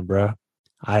 Cam, bro.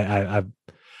 I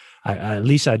at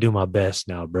least I do my best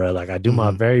now, bro. Like I do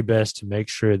my very best to make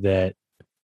sure that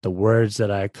the words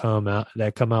that come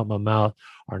out my mouth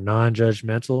are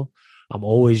non-judgmental. I'm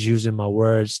always using my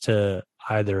words to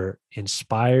either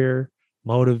inspire,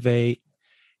 motivate,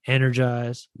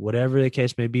 energize, whatever the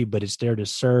case may be, but it's there to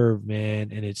serve,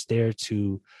 man. And it's there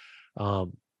to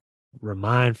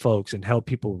remind folks and help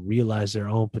people realize their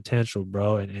own potential,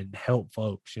 bro, and help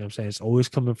folks. You know what I'm saying? It's always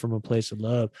coming from a place of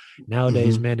love.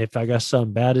 Nowadays, man, if I got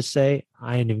something bad to say,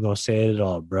 I ain't even gonna say it at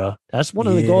all, bro. That's one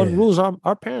of the golden rules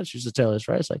our parents used to tell us,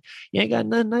 right? It's like, you ain't got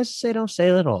nothing nice to say, don't say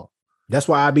it at all. That's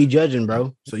why I be judging,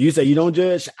 bro. So you say you don't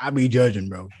judge, I be judging,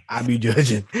 bro. I be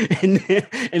judging.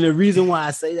 And the reason why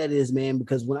I say that is, man,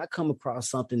 because when I come across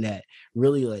something that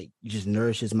really like just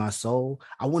nourishes my soul,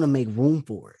 I want to make room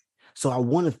for it. So I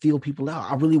want to feel people out.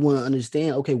 I really want to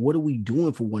understand, okay, what are we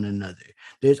doing for one another?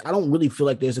 I don't really feel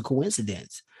like there's a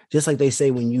coincidence. Just like they say,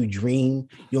 when you dream,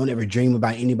 you don't ever dream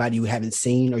about anybody you haven't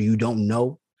seen or you don't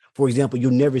know. For example,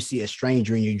 you'll never see a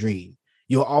stranger in your dream.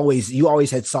 You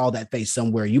always had saw that face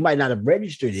somewhere. You might not have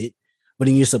registered it, but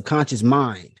in your subconscious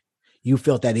mind, you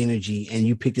felt that energy and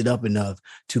you picked it up enough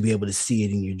to be able to see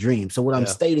it in your dream. So what I'm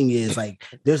stating is, like,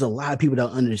 there's a lot of people that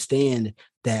understand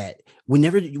that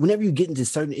whenever you get into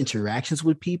certain interactions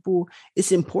with people,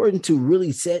 it's important to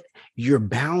really set your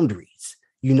boundaries.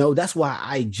 That's why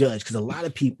I judge, because a lot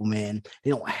of people, man,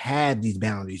 they don't have these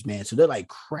boundaries, man. So they're like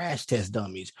crash test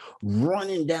dummies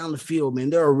running down the field,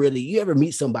 man. You ever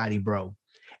meet somebody, bro,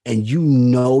 and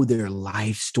their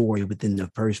life story within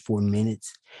the first 4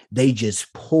 minutes, they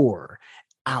just pour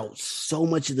out so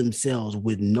much of themselves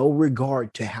with no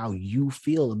regard to how you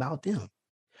feel about them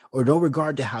or no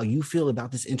regard to how you feel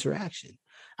about this interaction.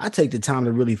 I take the time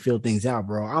to really feel things out,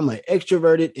 bro. I'm an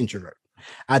extroverted introvert.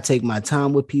 I take my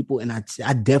time with people, and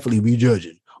I definitely be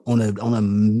judging on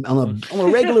a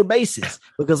regular basis,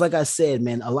 because like I said,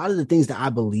 man, a lot of the things that I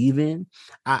believe in,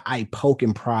 I poke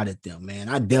and prod at them, man.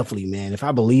 I definitely, man, if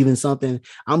I believe in something,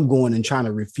 I'm going and trying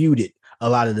to refute it a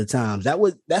lot of the times.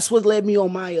 That's what led me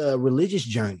on my religious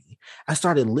journey. I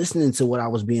started listening to what I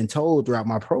was being told throughout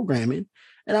my programming,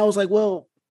 and I was like, well,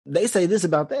 they say this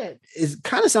about that. It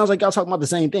kind of sounds like y'all talking about the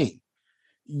same thing.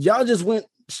 Y'all just went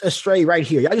astray right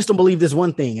here. Y'all just don't believe this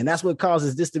one thing, and that's what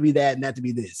causes this to be that and that to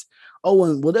be this. Oh,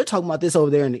 and well, they're talking about this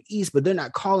over there in the East, but they're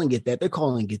not calling it that. They're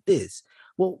calling it this.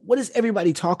 Well, what is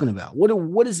everybody talking about?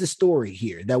 What is the story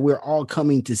here that we're all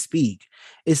coming to speak?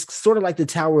 It's sort of like the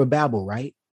Tower of Babel,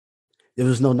 right? There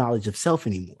was no knowledge of self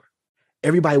anymore.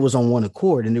 Everybody was on one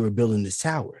accord, and they were building this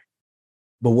tower.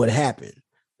 But what happened?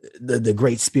 The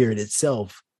Great Spirit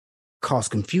itself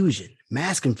caused confusion,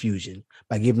 mass confusion,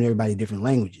 by giving everybody different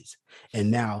languages.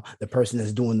 And now the person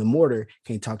that's doing the mortar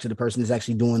can't talk to the person that's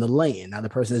actually doing the laying. Now the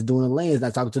person that's doing the laying is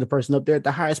not talking to the person up there at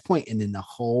the highest point. And then the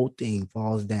whole thing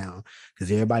falls down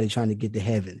because everybody trying to get to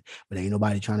heaven, but ain't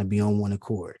nobody trying to be on one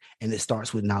accord. And it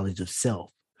starts with knowledge of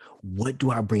self. What do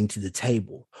I bring to the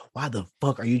table? Why the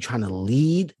fuck are you trying to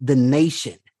lead the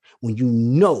nation when you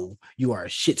know you are a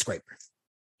shit scraper?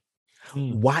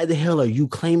 Why the hell are you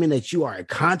claiming that you are a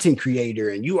content creator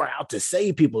and you are out to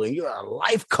save people and you're a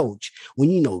life coach when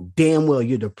you know damn well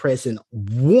you're depressing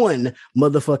one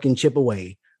motherfucking chip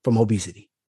away from obesity?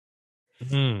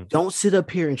 Don't sit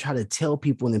up here and try to tell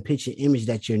people and pitch an image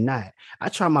that you're not. I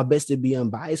try my best to be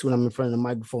unbiased when I'm in front of the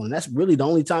microphone. And that's really the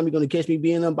only time you're going to catch me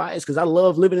being unbiased, because I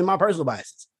love living in my personal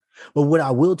biases. But what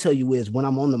I will tell you is, when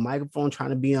I'm on the microphone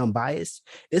trying to be unbiased,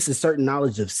 it's a certain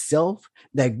knowledge of self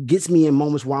that gets me in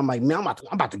moments where I'm like, man, I'm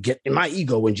about to get in my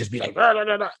ego and just be like, blah, blah,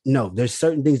 blah, blah. No, there's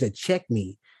certain things that check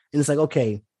me. And it's like,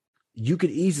 okay, you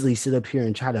could easily sit up here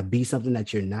and try to be something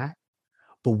that you're not.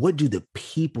 But what do the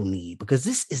people need? Because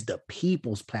this is the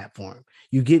people's platform.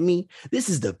 You get me? This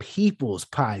is the people's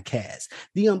podcast.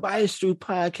 The Unbiased Truth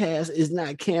podcast is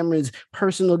not Cameron's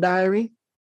personal diary.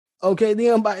 Okay, the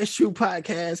Unbiased Truth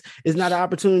podcast is not an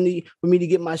opportunity for me to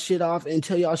get my shit off and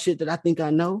tell y'all shit that I think I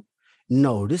know.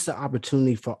 No, this is an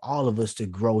opportunity for all of us to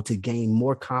grow, to gain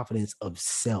more confidence of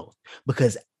self.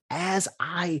 Because as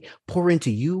I pour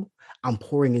into you, I'm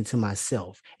pouring into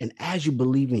myself. And as you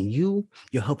believe in you,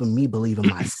 you're helping me believe in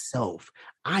myself.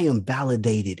 I am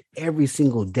validated every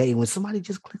single day when somebody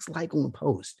just clicks like on the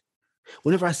post.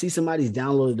 Whenever I see somebody's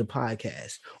downloaded the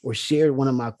podcast or shared one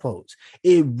of my quotes,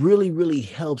 it really, really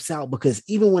helps out because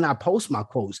even when I post my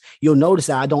quotes, you'll notice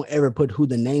that I don't ever put who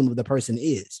the name of the person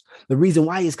is. The reason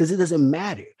why is because it doesn't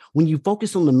matter. When you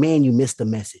focus on the man, you miss the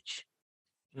message.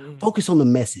 Focus on the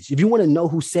message. If you want to know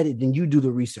who said it, then you do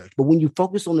the research. But when you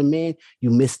focus on the man, you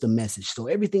miss the message. So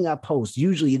everything I post,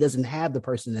 usually it doesn't have the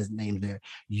person that's named there.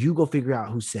 You go figure out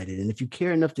who said it. And if you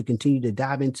care enough to continue to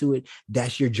dive into it,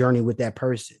 that's your journey with that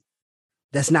person.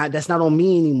 That's not on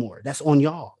me anymore. That's on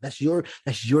y'all. That's your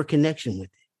connection with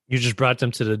it. You just brought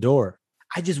them to the door.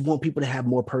 I just want people to have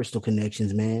more personal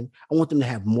connections, man. I want them to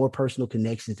have more personal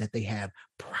connections that they have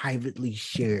privately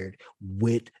shared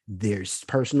with their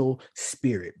personal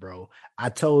spirit, bro. I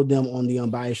told them on the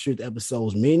Unbiased Truth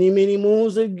episodes many, many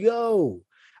moons ago,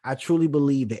 I truly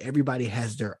believe that everybody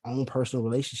has their own personal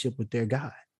relationship with their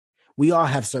God. We all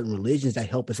have certain religions that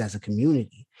help us as a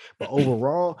community, but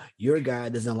overall, your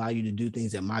God doesn't allow you to do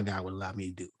things that my God would allow me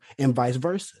to do, and vice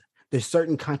versa. There's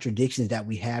certain contradictions that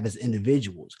we have as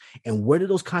individuals. And where do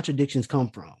those contradictions come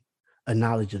from? A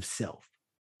knowledge of self.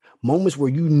 Moments where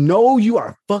you know you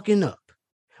are fucking up,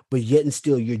 but yet and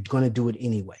still you're going to do it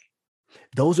anyway.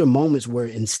 Those are moments where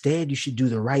instead you should do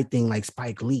the right thing like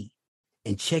Spike Lee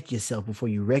and check yourself before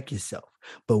you wreck yourself.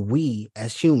 But we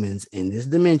as humans in this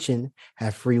dimension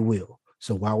have free will.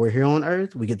 So while we're here on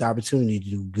Earth, we get the opportunity to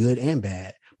do good and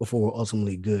bad before we're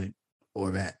ultimately good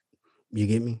or bad. You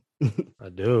get me? I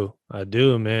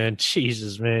do, man.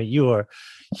 Jesus, man, you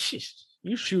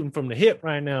shooting from the hip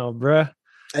right now, bruh.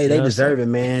 Hey, they deserve it,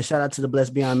 man. Shout out to the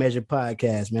Blessed Beyond Measure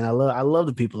podcast, man. I love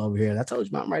the people over here. And I told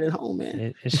you I'm right at home,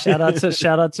 man. And shout out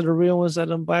to the real ones at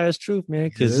Unbiased Truth, man.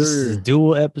 Because this is a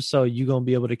dual episode. You're gonna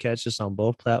be able to catch us on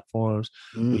both platforms.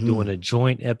 Mm-hmm. We're doing a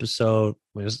joint episode.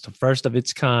 It's the first of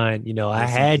its kind. You know, I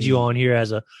had you on here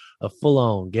as a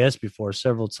full-on guest before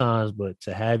several times, but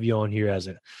to have you on here as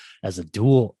a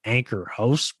dual anchor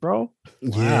host, bro.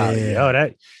 Wow,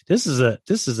 yo, this is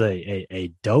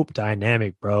a dope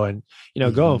dynamic, bro. And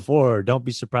going forward, don't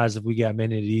be surprised if we got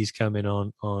many of these coming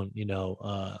on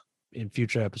in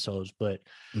future episodes. But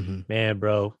man,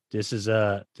 bro,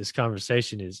 this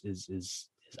conversation is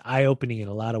eye-opening in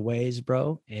a lot of ways,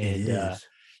 bro. And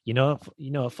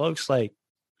folks, like,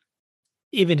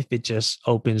 even if it just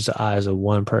opens the eyes of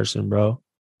one person, bro,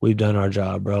 we've done our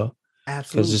job, bro.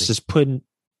 Absolutely. Because it's just putting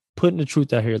the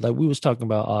truth out here. Like we was talking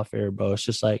about off air, bro. It's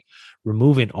just like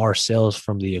removing ourselves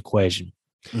from the equation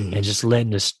and just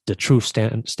letting the truth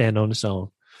stand on its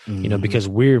own, because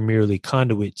we're merely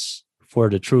conduits for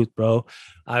the truth, bro.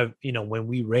 When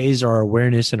we raise our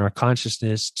awareness and our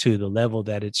consciousness to the level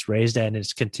that it's raised at and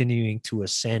it's continuing to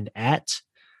ascend at,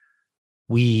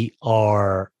 we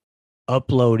are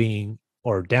uploading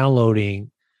or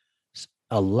downloading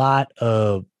a lot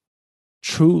of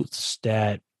truths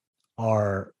that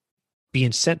are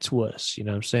being sent to us, you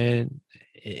know what I'm saying?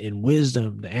 In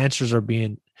wisdom, the answers are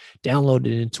being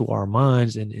downloaded into our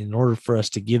minds, and in order for us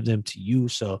to give them to you,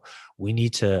 so we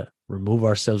need to remove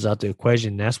ourselves out the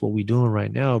equation. That's what we're doing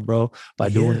right now, bro, by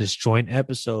doing this joint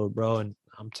episode, bro. And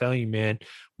I'm telling you, man,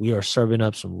 we are serving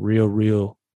up some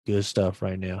real good stuff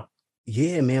right now.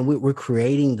 Yeah, man, we're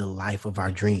creating the life of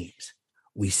our dreams.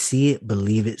 We see it,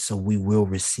 believe it, so we will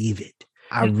receive it.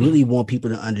 I really want people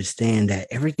to understand that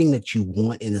everything that you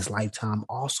want in this lifetime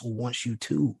also wants you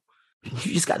too.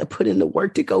 You just got to put in the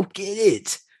work to go get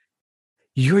it.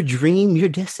 Your dream, your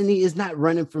destiny is not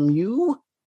running from you.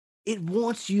 It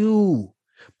wants you.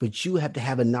 But you have to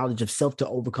have a knowledge of self to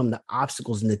overcome the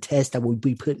obstacles and the tests that will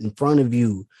be put in front of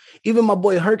you. Even my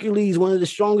boy Hercules, one of the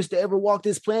strongest to ever walk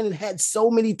this planet, had so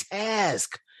many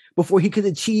tasks before he could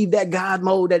achieve that God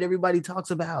mode that everybody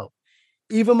talks about.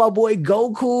 Even my boy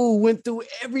Goku went through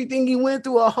everything he went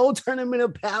through, a whole tournament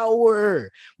of power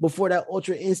before that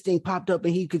Ultra Instinct popped up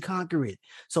and he could conquer it.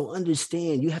 So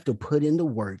understand, you have to put in the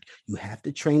work. You have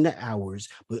to train the hours,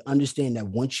 but understand that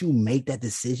once you make that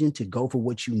decision to go for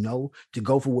what you know, to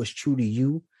go for what's true to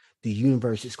you, the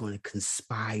universe is going to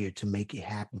conspire to make it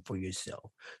happen for yourself.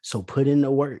 So put in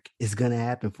the work. It's going to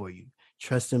happen for you.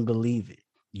 Trust and believe it.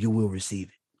 You will receive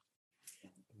it.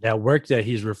 That work that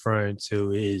he's referring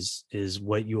to is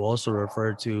what you also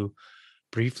referred to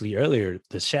briefly earlier,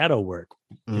 the shadow work.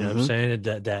 You know what I'm saying?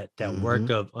 That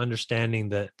work of understanding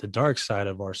the dark side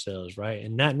of ourselves, right?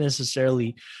 And not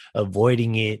necessarily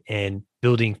avoiding it and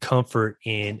building comfort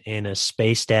in a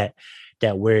space that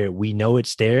where we know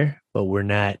it's there, but we're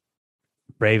not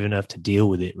brave enough to deal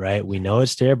with it, right? We know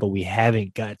it's there, but we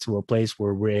haven't got to a place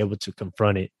where we're able to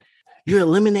confront it. You're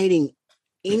eliminating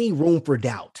any room for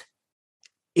doubt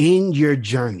in your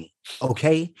journey.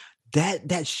 Okay.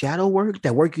 That shadow work,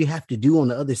 that work you have to do on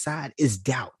the other side is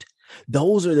doubt.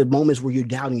 Those are the moments where you're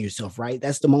doubting yourself, right?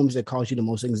 That's the moments that cause you the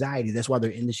most anxiety. That's why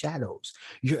they're in the shadows.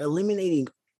 You're eliminating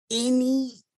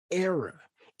any error,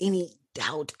 any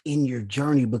doubt in your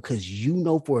journey because you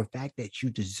know for a fact that you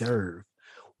deserve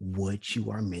what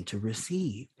you are meant to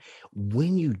receive.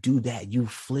 When you do that, you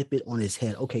flip it on its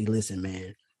head. Okay, listen,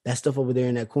 man, that stuff over there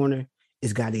in that corner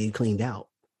is got to get cleaned out.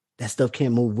 That stuff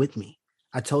can't move with me.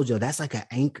 I told you that's like an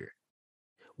anchor.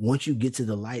 Once you get to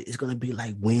the light, it's going to be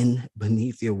like wind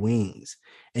beneath your wings.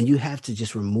 And you have to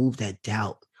just remove that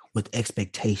doubt with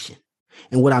expectation.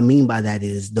 And what I mean by that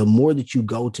is the more that you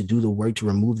go to do the work to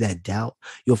remove that doubt,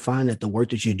 you'll find that the work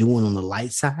that you're doing on the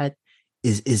light side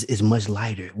is much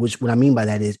lighter, which what I mean by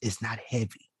that is it's not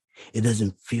heavy. It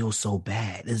doesn't feel so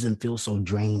bad. It doesn't feel so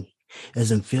draining. It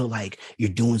doesn't feel like you're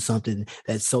doing something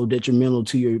that's so detrimental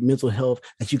to your mental health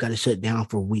that you got to shut down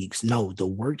for weeks. No, the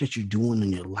work that you're doing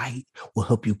in your light will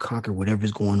help you conquer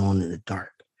whatever's going on in the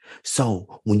dark.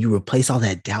 So when you replace all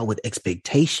that doubt with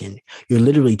expectation, you're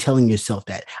literally telling yourself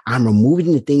that I'm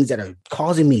removing the things that are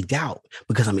causing me doubt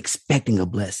because I'm expecting a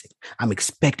blessing. I'm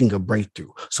expecting a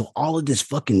breakthrough. So all of this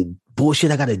fucking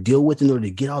bullshit I got to deal with in order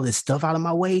to get all this stuff out of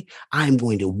my way, I'm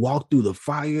going to walk through the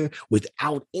fire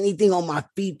without anything on my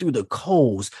feet through the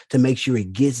coals to make sure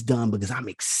it gets done because I'm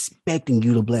expecting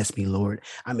you to bless me, Lord.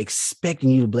 I'm expecting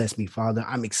you to bless me, Father.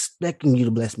 I'm expecting you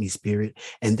to bless me, Spirit.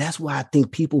 And that's why I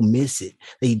think people miss it.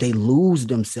 They lose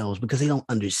themselves because they don't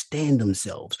understand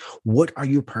themselves. What are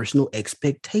your personal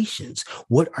expectations?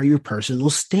 What are your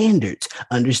personal standards?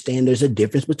 Understand there's a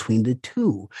difference between the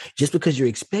two. Just because you're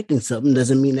expecting something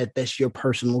doesn't mean that that's your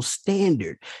personal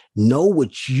standard. Know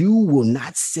what you will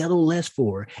not settle less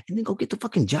for, and then go get the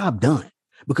fucking job done.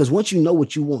 Because once you know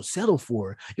what you won't settle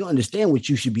for, you'll understand what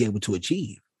you should be able to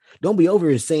achieve. Don't be over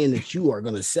here saying that you are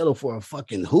going to settle for a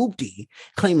fucking hoopty,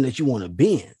 claiming that you want a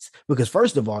Benz. Because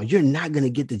first of all, you're not going to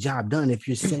get the job done if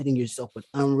you're setting yourself with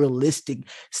unrealistic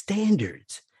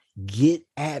standards. Get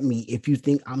at me if you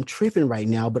think I'm tripping right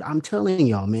now, but I'm telling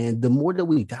y'all, man, the more that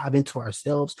we dive into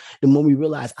ourselves, the more we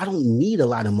realize I don't need a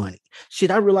lot of money.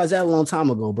 Shit, I realized that a long time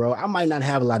ago, bro. I might not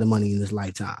have a lot of money in this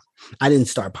lifetime. I didn't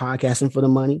start podcasting for the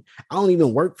money. I don't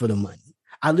even work for the money.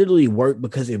 I literally work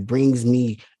because it brings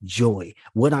me joy.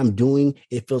 What I'm doing,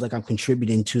 it feels like I'm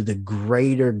contributing to the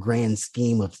greater grand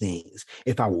scheme of things.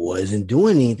 If I wasn't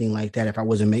doing anything like that, if I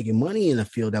wasn't making money in a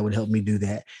field that would help me do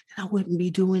that, then I wouldn't be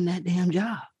doing that damn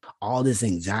job. All this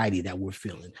anxiety that we're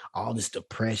feeling, all this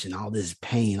depression, all this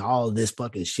pain, all this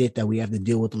fucking shit that we have to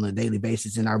deal with on a daily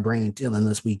basis in our brain telling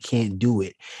us we can't do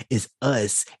it is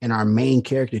us and our main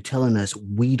character telling us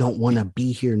we don't want to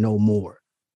be here no more.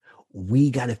 We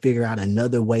got to figure out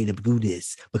another way to do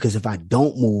this because if I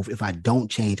don't move, if I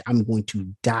don't change, I'm going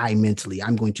to die mentally.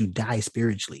 I'm going to die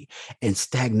spiritually. And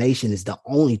stagnation is the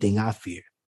only thing I fear.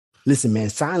 Listen, man,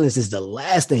 silence is the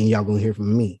last thing y'all going to hear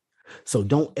from me. So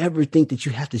don't ever think that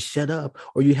you have to shut up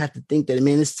or you have to think that,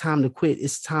 man, it's time to quit.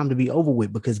 It's time to be over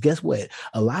with. Because guess what?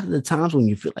 A lot of the times when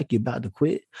you feel like you're about to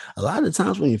quit, a lot of the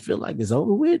times when you feel like it's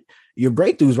over with, your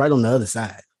breakthrough is right on the other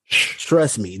side.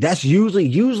 Trust me. That's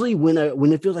usually when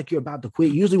it feels like you're about to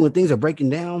quit, usually when things are breaking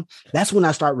down, that's when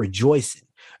I start rejoicing.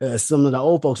 Some of the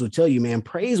old folks will tell you, man,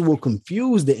 praise will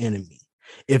confuse the enemy.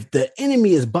 If the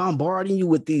enemy is bombarding you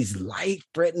with these light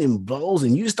threatening blows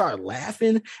and you start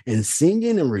laughing and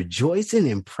singing and rejoicing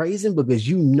and praising because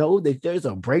you know that there's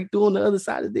a breakthrough on the other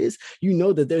side of this, you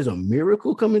know that there's a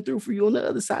miracle coming through for you on the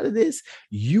other side of this,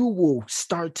 you will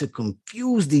start to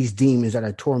confuse these demons that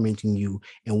are tormenting you.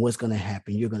 And what's going to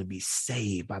happen? You're going to be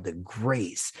saved by the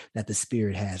grace that the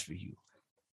Spirit has for you.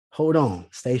 Hold on.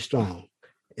 Stay strong.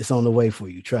 It's on the way for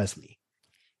you. Trust me.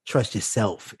 Trust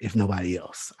yourself, if nobody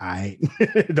else. All right.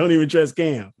 Don't even trust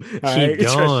Cam. All right.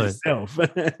 Trust yourself.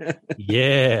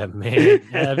 Yeah, man.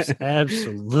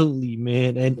 Absolutely,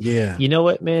 man. And yeah, you know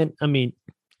what, man? I mean,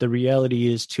 the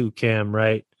reality is too, Cam,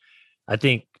 right? I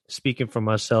think speaking for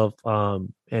myself,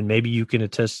 and maybe you can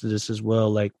attest to this as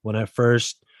well. Like when I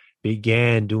first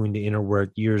began doing the inner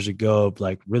work years ago,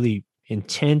 like really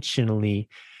intentionally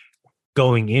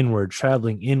going inward,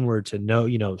 traveling inward to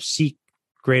know, seek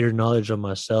greater knowledge of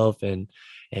myself and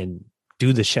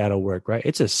do the shadow work, right?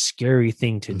 It's a scary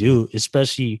thing to do,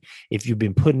 especially if you've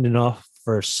been putting it off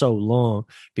for so long,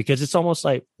 because it's almost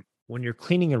like when you're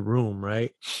cleaning a room,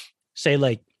 right? Say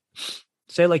like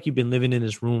you've been living in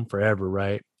this room forever,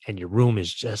 right? And your room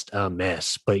is just a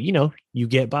mess, but you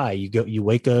get by, you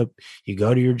wake up, you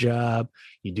go to your job,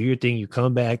 you do your thing, you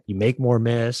come back, you make more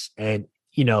mess. And,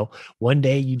 one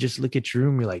day you just look at your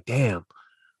room, you're like, damn,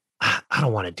 I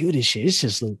don't want to do this shit. It's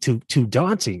just too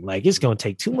daunting. Like it's going to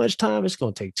take too much time. It's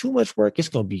going to take too much work. It's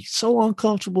going to be so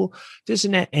uncomfortable, this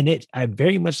and that. And I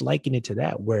very much liken it to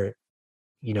that, where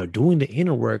doing the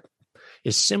inner work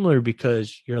is similar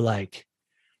because you're like,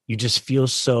 you just feel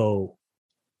so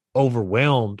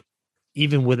overwhelmed,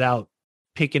 even without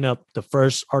picking up the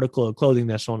first article of clothing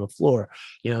that's on the floor.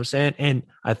 You know what I'm saying? And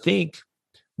I think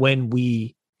when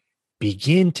we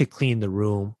begin to clean the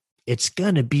room, it's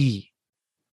going to be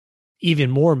even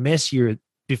more messier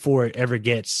before it ever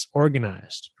gets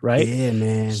organized, right? Yeah,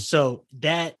 man. So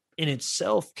that in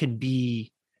itself can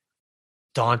be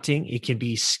daunting. It can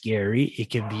be scary. It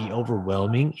can be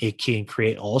overwhelming. It can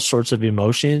create all sorts of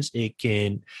emotions. It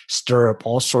can stir up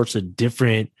all sorts of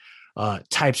different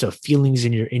types of feelings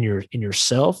in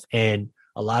yourself. And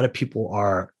a lot of people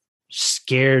are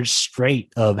scared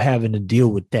straight of having to deal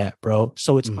with that, bro.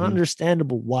 So it's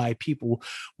understandable why people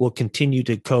will continue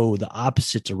to go the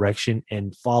opposite direction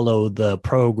and follow the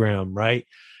program, right?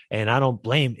 And I don't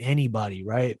blame anybody,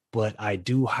 right? But I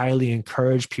do highly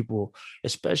encourage people,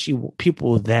 especially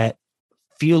people that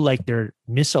feel like they're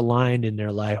misaligned in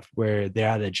their life, where they're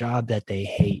at a job that they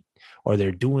hate or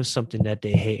they're doing something that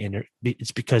they hate. And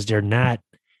it's because they're not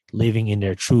living in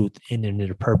their truth and in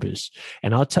their purpose.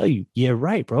 And I'll tell you, yeah,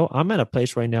 right, bro. I'm at a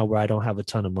place right now where I don't have a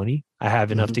ton of money. I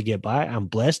have enough to get by. I'm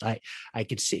blessed. I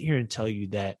could sit here and tell you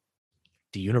that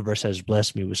the universe has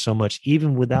blessed me with so much,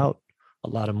 even without a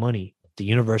lot of money. The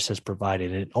universe has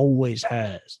provided, and it always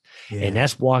has. Yeah. And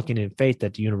that's walking in faith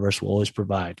that the universe will always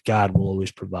provide. God will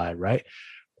always provide, right?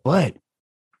 But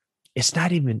it's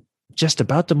not even just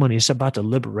about the money. It's about the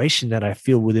liberation that I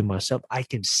feel within myself. I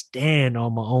can stand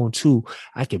on my own too.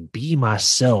 I can be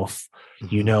myself,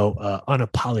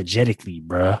 unapologetically,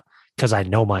 bruh, because I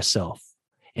know myself.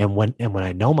 And when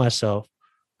I know myself,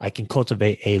 I can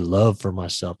cultivate a love for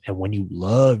myself. And when you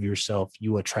love yourself,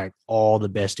 you attract all the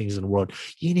best things in the world.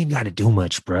 You ain't even got to do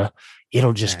much, bruh.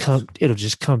 It'll just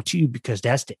come to you, because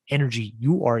that's the energy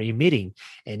you are emitting.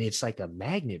 And it's like a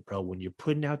magnet, bro. When you're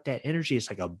putting out that energy,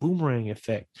 it's like a boomerang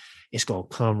effect. It's going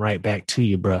to come right back to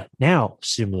you, bruh. Now,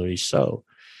 similarly so,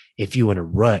 if you in a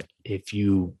rut, if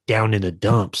you down in the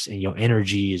dumps and your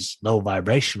energy is low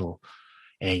vibrational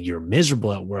and you're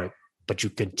miserable at work, but you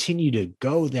continue to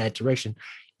go that direction,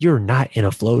 you're not in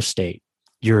a flow state.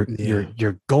 You're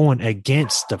going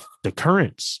against the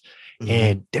currents.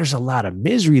 And there's a lot of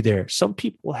misery there. Some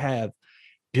people have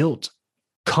built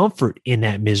comfort in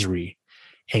that misery,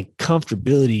 and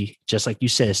comfortability, just like you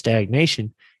said,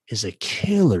 stagnation is a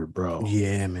killer, bro.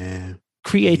 Yeah, man.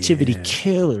 Creativity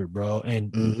killer, bro.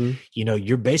 And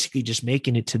you're basically just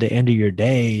making it to the end of your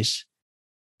days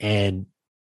and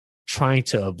trying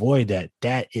to avoid that.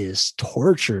 That is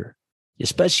torture,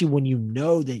 especially when you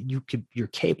know that you're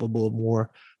capable of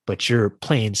more, but you're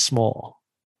playing small.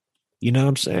 You know what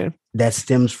I'm saying? That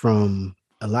stems from,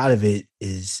 a lot of it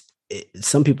is,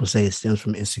 some people say it stems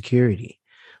from insecurity.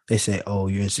 They say, oh,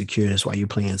 you're insecure. That's why you're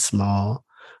playing small.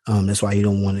 That's why you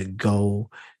don't want to go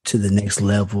to the next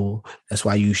level. That's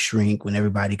why you shrink when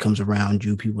everybody comes around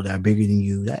you, people that are bigger than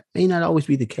you. That may not always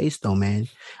be the case, though, man.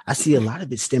 I see a lot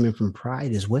of it stemming from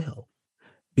pride as well.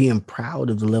 Being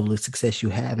proud of the level of success you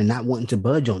have and not wanting to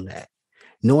budge on that.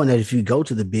 Knowing that if you go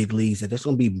to the big leagues, that there's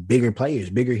going to be bigger players,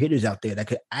 bigger hitters out there that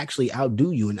could actually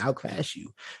outdo you and outclass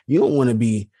you. You don't want to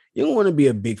be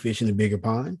a big fish in a bigger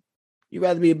pond. You'd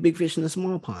rather be a big fish in a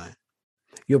small pond.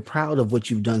 You're proud of what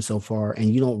you've done so far,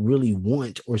 and you don't really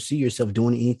want or see yourself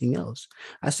doing anything else.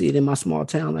 I see it in my small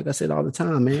town, like I said, all the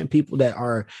time, man. People that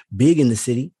are big in the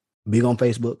city, big on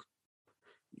Facebook,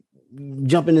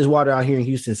 jump in this water out here in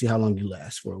Houston, see how long you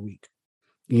last for a week.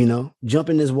 Jump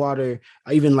in this water,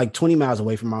 even like 20 miles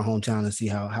away from my hometown, and see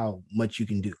how much you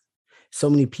can do. So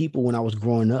many people, when I was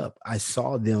growing up, I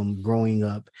saw them growing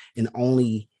up and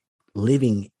only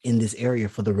living in this area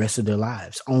for the rest of their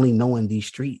lives, only knowing these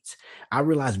streets. I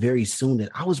realized very soon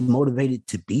that I was motivated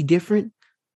to be different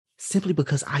simply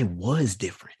because I was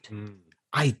different.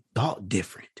 I thought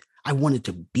different. I wanted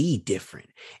to be different.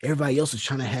 Everybody else was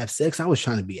trying to have sex. I was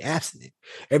trying to be abstinent.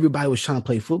 Everybody was trying to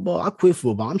play football. I quit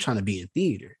football. I'm trying to be in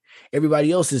theater.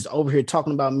 Everybody else is over here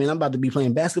talking about, man, I'm about to be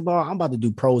playing basketball. I'm about to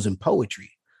do prose and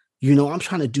poetry. I'm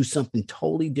trying to do something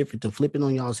totally different, to flip it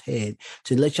on y'all's head,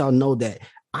 to let y'all know that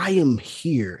I am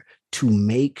here to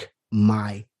make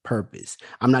my purpose.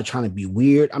 I'm not trying to be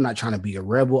weird. I'm not trying to be a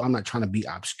rebel. I'm not trying to be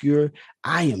obscure.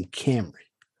 I am Cameron.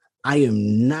 I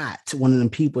am not one of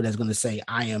them people that's going to say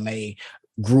I am a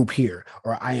group here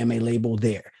or I am a label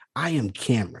there. I am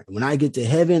Cameron. When I get to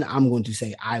heaven, I'm going to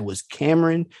say I was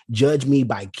Cameron. Judge me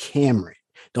by Cameron.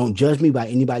 Don't judge me by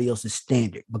anybody else's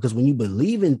standard, because when you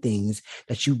believe in things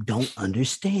that you don't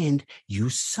understand, you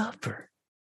suffer.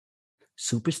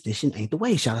 superstition ain't the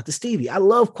way. Shout out to Stevie. I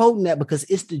love quoting that because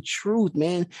it's the truth,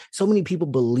 man. So many people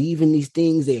believe in these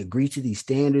things. They agree to these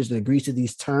standards and agree to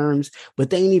these terms, but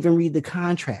they ain't even read the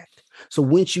contract. So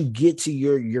once you get to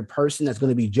your person that's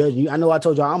going to be judging you, I know I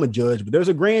told y'all I'm a judge, but there's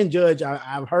a grand judge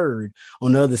I've heard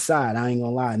on the other side. I ain't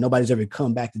gonna lie. Nobody's ever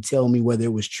come back to tell me whether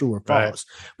it was true or false.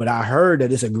 Right. But I heard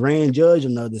that it's a grand judge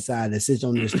on the other side that sits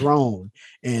on this throne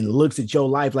and looks at your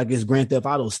life like it's Grand Theft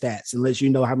Auto stats and lets you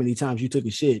know how many times you took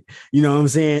a shit. You know what I'm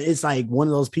saying? It's like one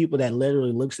of those people that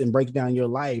literally looks and breaks down your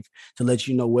life to let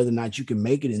you know whether or not you can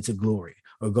make it into glory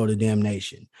or go to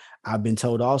damnation. I've been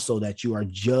told also that you are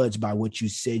judged by what you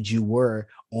said you were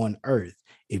on earth.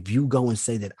 If you go and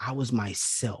say that I was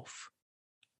myself,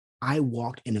 I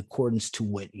walked in accordance to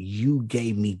what you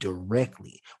gave me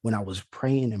directly when I was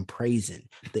praying and praising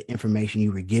the information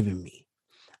you were giving me,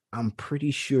 I'm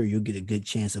pretty sure you'll get a good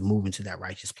chance of moving to that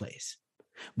righteous place.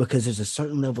 Because there's a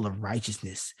certain level of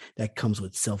righteousness that comes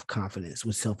with self-confidence,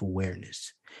 with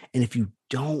self-awareness. And if you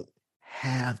don't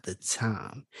have the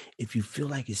time, if you feel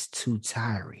like it's too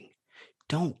tiring,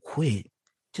 don't quit.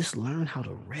 Just learn how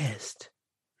to rest.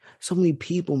 So many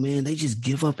people, man, they just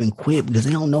give up and quit because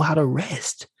they don't know how to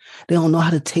rest. They don't know how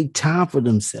to take time for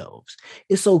themselves.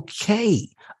 It's okay.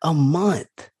 A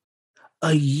month,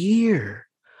 a year,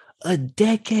 a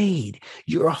decade,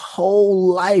 your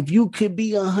whole life. You could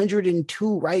be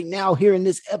 102 right now hearing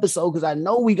this episode because I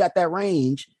know we got that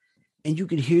range, and you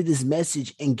could hear this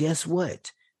message. And guess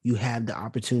what? You have the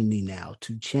opportunity now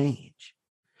to change.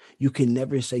 You can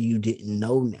never say you didn't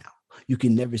know now. You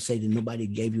can never say that nobody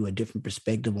gave you a different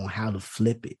perspective on how to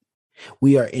flip it.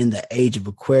 We are in the age of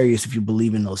Aquarius if you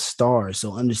believe in those stars.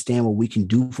 So understand what we can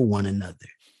do for one another.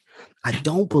 I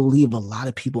don't believe a lot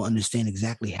of people understand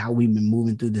exactly how we've been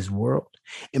moving through this world.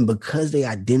 And because they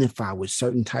identify with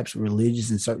certain types of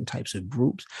religions and certain types of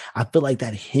groups, I feel like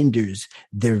that hinders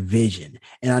their vision.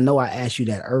 And I know I asked you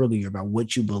that earlier about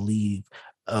what you believe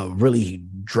really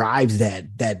drives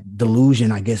that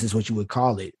delusion, I guess is what you would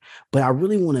call it. But I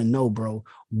really want to know, bro,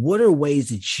 what are ways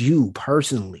that you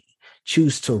personally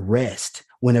choose to rest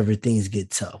whenever things get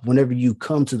tough, whenever you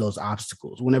come to those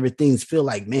obstacles, whenever things feel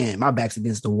like, man, my back's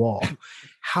against the wall?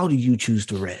 How do you choose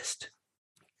to rest?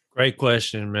 Great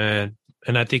question, man.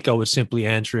 And I think I would simply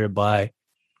answer it by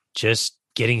just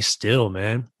getting still,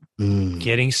 man.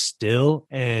 Getting still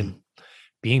and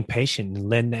being patient and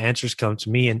letting the answers come to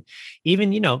me. And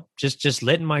even, just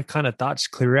letting my kind of thoughts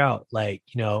clear out, like,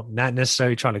 not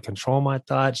necessarily trying to control my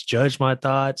thoughts, judge my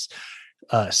thoughts,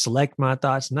 select my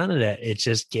thoughts, none of that. It's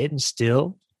just getting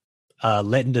still,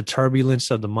 letting the turbulence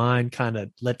of the mind kind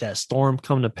of let that storm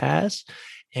come to pass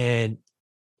and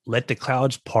let the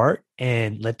clouds part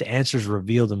and let the answers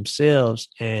reveal themselves.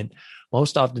 And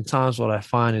most oftentimes what I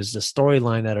find is the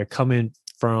storyline that are coming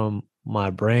from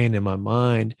my brain and my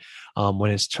mind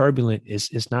when it's turbulent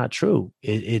is not true.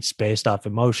 It's based off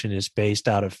emotion. It's based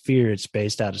out of fear. It's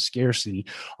based out of scarcity.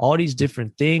 All these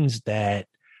different things that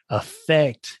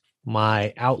affect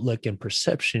my outlook and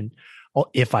perception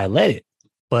if I let it.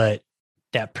 But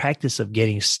that practice of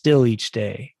getting still each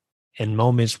day in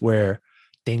moments where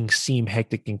things seem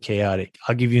hectic and chaotic.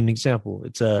 I'll give you an example.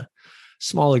 It's a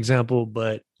small example,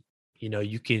 but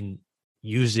you can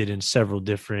use it in several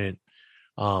different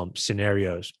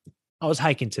scenarios. I was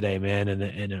hiking today, man,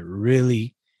 in a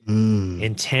really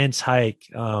intense hike.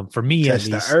 For me, touch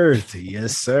at least, the earth.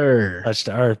 Yes, sir. Touch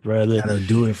the earth, brother. Gotta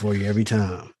do it for you every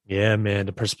time. Yeah, man.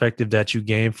 The perspective that you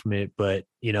gain from it. But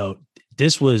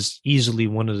this was easily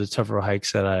one of the tougher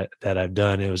hikes that I've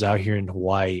done. It was out here in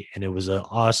Hawaii, and it was an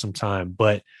awesome time.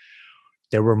 But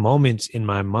there were moments in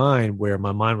my mind where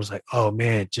my mind was like, "Oh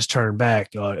man, just turn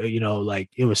back." Like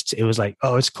it was like,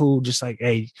 "Oh, it's cool." Just like,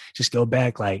 "Hey, just go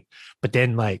back." Like, but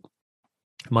then like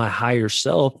my higher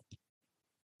self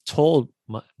told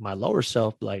my lower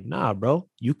self, like, "Nah, bro,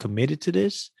 you committed to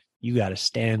this. You got to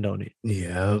stand on it.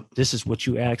 Yeah, this is what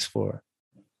you asked for.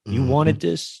 You wanted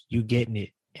this. You getting it."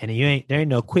 And there ain't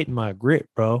no quitting my grip,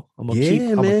 bro. I'm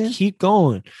gonna keep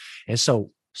going. And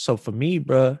so for me,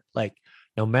 bro, like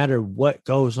no matter what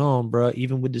goes on, bro,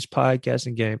 even with this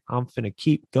podcasting game, I'm finna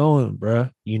keep going, bro.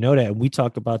 You know that. And we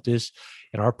talk about this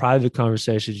in our private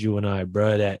conversations, you and I,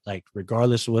 bro, that like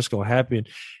regardless of what's gonna happen,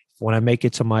 when I make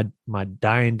it to my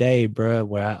dying day, bro,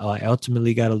 where I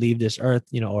ultimately got to leave this earth,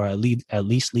 or at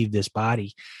least leave this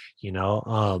body,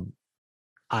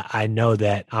 I know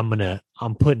that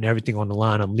I'm putting everything on the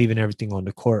line. I'm leaving everything on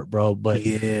the court, bro. But,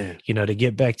 to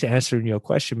get back to answering your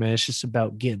question, man, it's just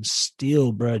about getting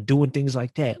still, bro, doing things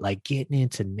like that, like getting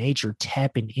into nature,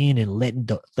 tapping in and letting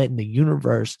the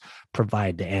universe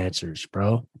provide the answers,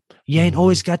 bro. You ain't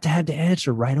always got to have the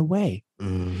answer right away.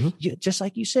 Just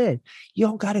like you said, you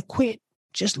don't got to quit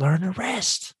just learn to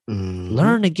rest. Mm-hmm.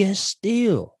 Learn to get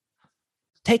still.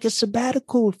 Take a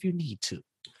sabbatical if you need to.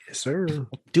 Yes, sir.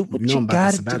 Do what you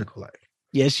got to do. Life.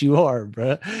 Yes, you are,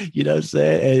 bro. You know what I'm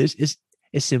saying?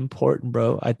 It's important,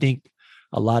 bro. I think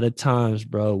a lot of times,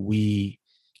 bro, we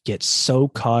get so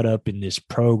caught up in this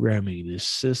programming, this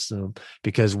system,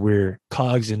 because we're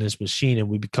cogs in this machine, and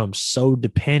we become so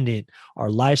dependent. Our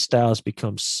lifestyles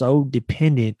become so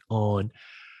dependent on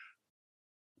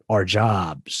our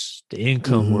jobs, the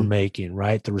income we're making,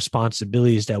 right? The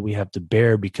responsibilities that we have to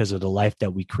bear because of the life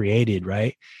that we created,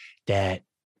 right? That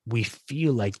we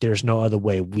feel like there's no other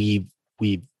way. We've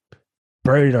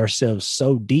buried ourselves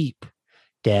so deep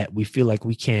that we feel like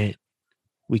we can't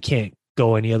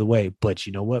go any other way. But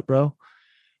you know what, bro?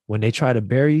 When they try to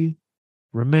bury you,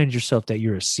 remind yourself that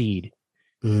you're a seed,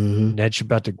 and that you're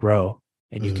about to grow,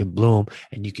 and you can bloom,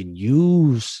 and you can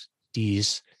use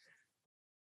these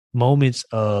moments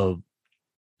of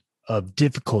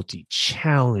difficulty,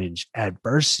 challenge,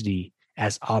 adversity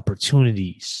as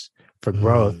opportunities for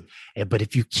growth. But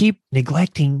if you keep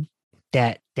neglecting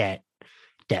that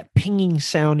pinging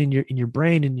sound in your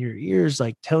brain, in your ears,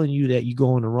 like telling you that you're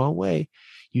going the wrong way,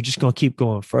 you're just going to keep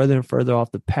going further and further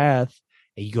off the path,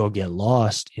 and you go get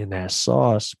lost in that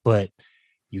sauce. But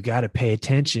you got to pay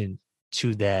attention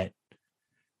to that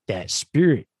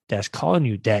spirit that's calling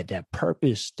you, that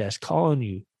purpose that's calling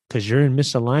you, because you're in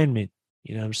misalignment.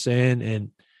 You know what I'm saying?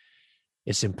 And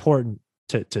it's important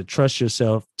to trust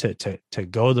yourself, to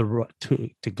go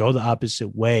the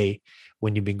opposite way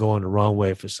when you've been going the wrong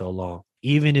way for so long,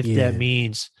 even if that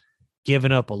means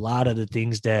giving up a lot of the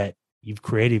things that you've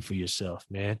created for yourself,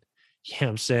 man. You know what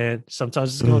I'm saying?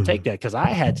 Sometimes it's going to take that, because I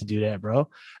had to do that, bro.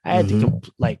 I had to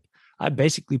I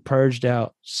basically purged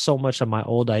out so much of my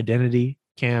old identity,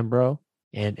 Cam, bro,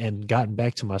 and gotten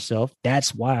back to myself.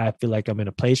 That's why I feel like I'm in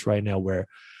a place right now where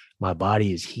my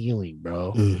body is healing,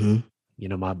 bro. You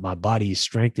know, my body is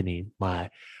strengthening. My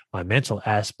mental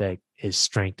aspect is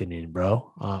strengthening,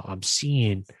 bro. I'm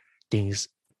seeing things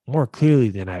more clearly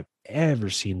than I've ever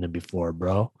seen them before,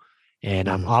 bro. And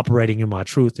I'm operating in my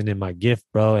truth and in my gift,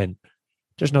 bro. And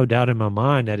there's no doubt in my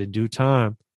mind that in due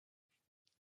time,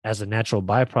 as a natural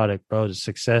byproduct, bro, the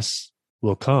success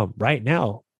will come. Right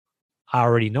now, I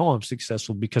already know I'm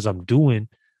successful because I'm doing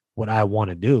what I want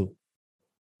to do.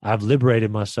 I've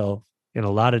liberated myself in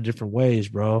a lot of different ways,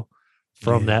 bro,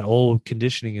 from that old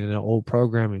conditioning and that old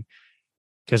programming.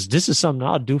 Because this is something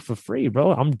I'll do for free,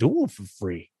 bro. I'm doing for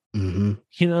free. You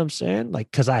know what I'm saying? Like,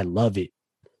 because I love it.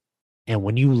 And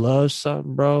when you love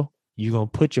something, bro, you're going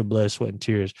to put your blood, sweat, and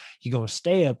tears. You're going to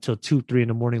stay up till 2, 3 in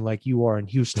the morning like you are in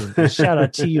Houston. And shout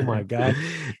out to you, my guy.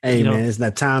 Hey, you know, man, it's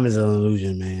not time is an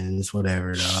illusion, man. It's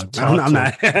whatever, dog. I'm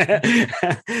not.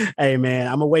 Hey, man,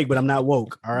 I'm awake, but I'm not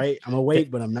woke. All right. I'm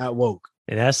awake, but I'm not woke.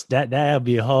 And that'll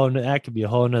be that could be a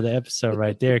whole nother episode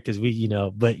right there. Cause but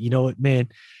you know what, man,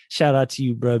 shout out to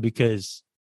you, bro, because,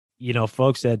 you know,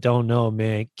 folks that don't know,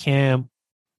 man, Cam,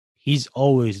 he's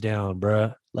always down,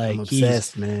 bro. Like, I'm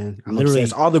obsessed, man. I'm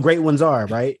obsessed. All the great ones are,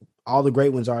 right? All the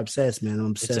great ones are obsessed, man. I'm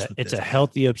obsessed with it's a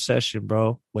healthy obsession,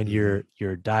 bro, when you're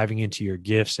diving into your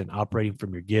gifts and operating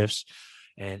from your gifts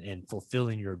and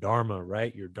fulfilling your dharma,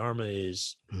 right? Your dharma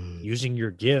is using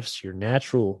your gifts, your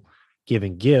natural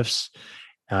given gifts,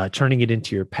 turning it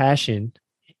into your passion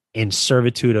in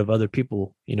servitude of other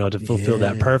people, you know, to fulfill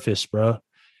that purpose, bro.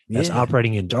 That's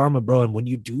operating in dharma, bro. And when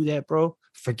you do that, bro,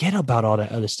 forget about all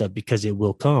that other stuff, because it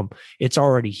will come. It's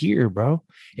already here, bro.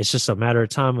 It's just a matter of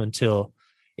time until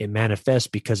it manifests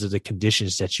because of the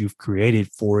conditions that you've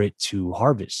created for it to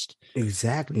harvest.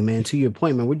 Exactly, man. To your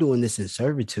point, man, we're doing this in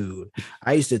servitude.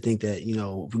 I used to think that, you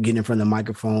know, getting in front of the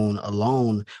microphone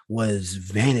alone was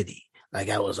vanity. Like,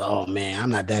 I was, oh man, I'm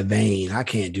not that vain. I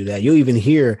can't do that. You'll even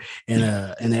hear in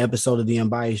an episode of The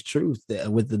Unbiased Truth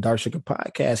with the Dark Sugar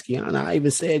podcast, Kiana, I even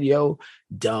said, yo,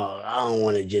 dog, I don't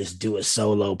want to just do a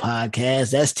solo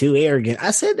podcast. That's too arrogant.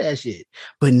 I said that shit.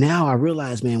 But now I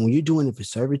realize, man, when you're doing it for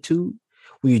servitude,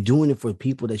 when you're doing it for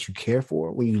people that you care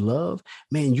for, when you love,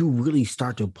 man, you really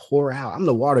start to pour out. I'm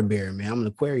the water bearer, man. I'm an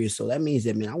Aquarius. So that means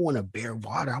that, man, I want to bear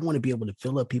water. I want to be able to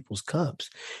fill up people's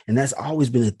cups. And that's always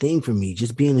been a thing for me,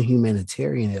 just being a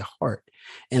humanitarian at heart.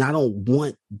 And I don't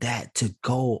want that to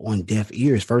go on deaf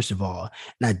ears, first of all.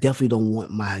 And I definitely don't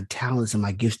want my talents and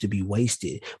my gifts to be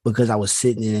wasted because I was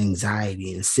sitting in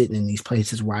anxiety and sitting in these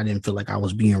places where I didn't feel like I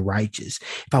was being righteous.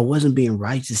 If I wasn't being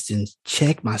righteous, then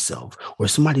check myself, or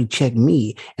somebody check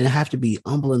me. And I have to be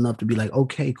humble enough to be like,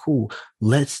 okay, cool.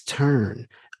 Let's turn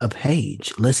a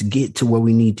page. Let's get to where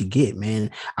we need to get,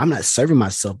 man. I'm not serving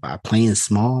myself by playing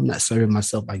small. I'm not serving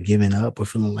myself by giving up or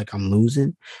feeling like I'm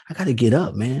losing. I got to get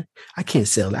up, man. I can't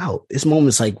sell out. It's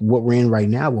moments like what we're in right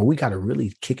now where we got to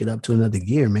really kick it up to another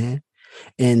gear, man.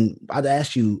 And I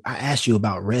asked you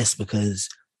about rest because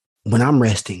when I'm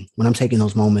resting, when I'm taking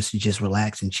those moments to just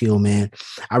relax and chill, man,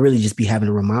 I really just be having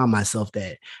to remind myself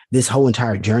that this whole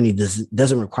entire journey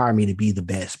doesn't require me to be the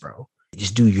best, bro.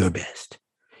 Just do your best.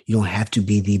 You don't have to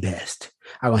be the best.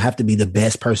 I don't have to be the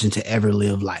best person to ever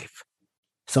live life.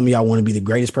 Some of y'all want to be the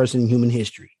greatest person in human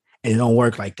history, and it don't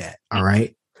work like that. All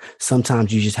right.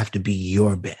 Sometimes you just have to be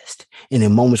your best. And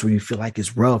in moments where you feel like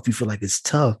it's rough, you feel like it's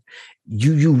tough,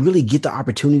 you really get the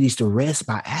opportunities to rest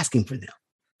by asking for them.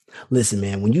 Listen,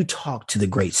 man, when you talk to the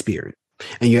Great Spirit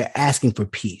and you're asking for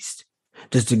peace,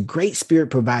 does the Great Spirit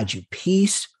provide you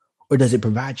peace, or does it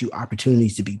provide you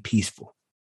opportunities to be peaceful?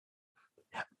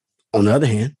 On the other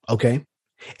hand, okay,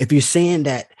 if you're saying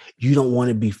that you don't want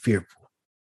to be fearful,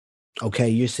 okay,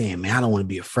 you're saying, man, I don't want to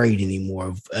be afraid anymore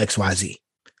of XYZ.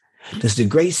 Does the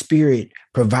Great Spirit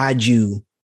provide you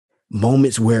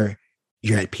moments where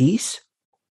you're at peace?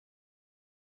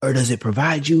 Or does it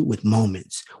provide you with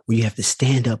moments where you have to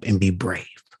stand up and be brave?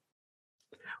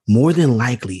 More than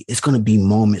likely, it's going to be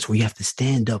moments where you have to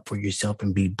stand up for yourself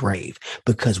and be brave,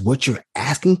 because what you're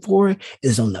asking for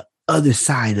is on the other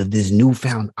side of this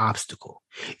newfound obstacle.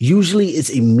 Usually it's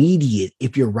immediate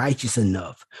if you're righteous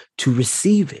enough to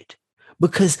receive it.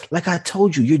 Because like I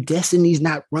told you, your destiny is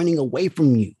not running away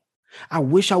from you. I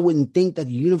wish I wouldn't think that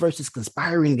the universe is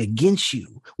conspiring against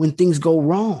you when things go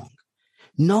wrong.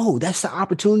 No, that's the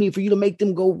opportunity for you to make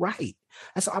them go right.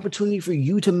 That's the opportunity for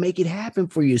you to make it happen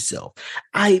for yourself.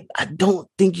 I don't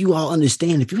think you all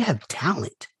understand. If you have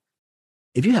talent,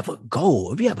 if you have a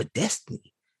goal, if you have a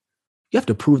destiny, you have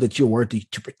to prove that you're worthy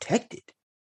to protect it.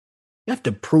 You have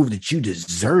to prove that you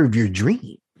deserve your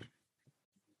dream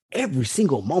every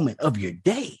single moment of your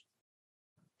day.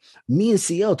 Me and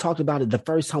CL talked about it the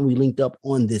first time we linked up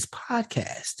on this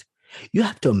podcast. You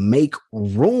have to make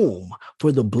room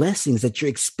for the blessings that you're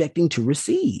expecting to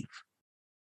receive.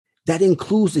 That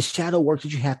includes the shadow work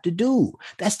that you have to do.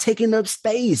 That's taking up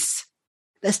space.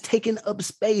 That's taking up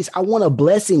space. I want a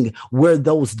blessing where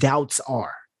those doubts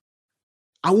are.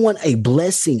 I want a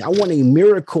blessing. I want a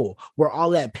miracle where all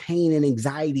that pain and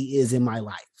anxiety is in my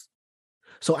life.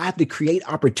 So I have to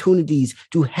create opportunities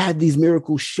to have these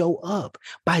miracles show up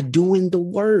by doing the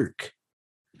work,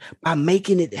 by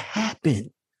making it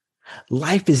happen.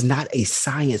 Life is not a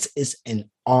science, it's an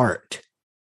art.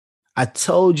 I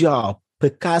told y'all,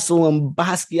 Picasso and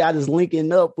Basquiat is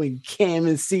linking up when Cam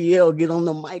and CL get on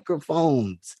the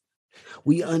microphones.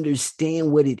 We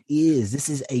understand what it is. This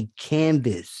is a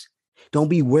canvas. Don't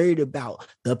be worried about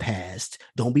the past.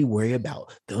 Don't be worried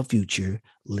about the future.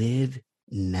 Live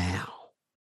now.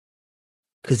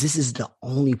 Because this is the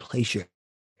only place you're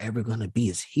ever going to be,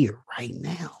 is here right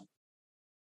now.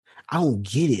 I don't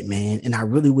get it, man. And I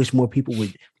really wish more people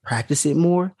would practice it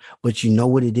more. But you know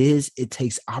what it is? It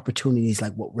takes opportunities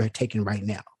like what we're taking right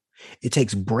now. It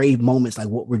takes brave moments like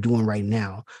what we're doing right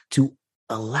now to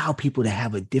allow people to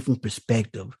have a different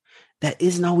perspective that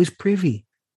isn't always privy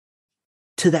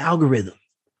to the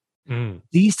algorithm.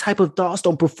 These type of thoughts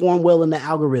don't perform well in the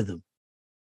algorithm.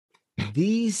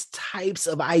 These types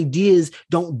of ideas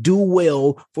don't do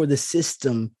well for the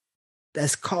system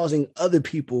that's causing other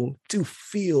people to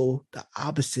feel the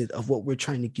opposite of what we're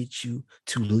trying to get you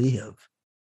to live.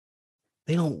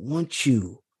 They don't want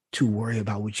you to worry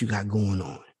about what you got going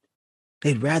on.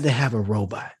 They'd rather have a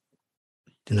robot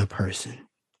than a person.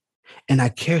 And I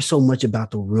care so much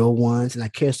about the real ones, and I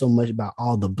care so much about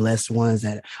all the blessed ones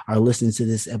that are listening to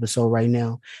this episode right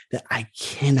now, that I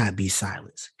cannot be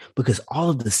silenced, because all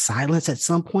of the silence at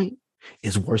some point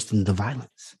is worse than the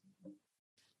violence. I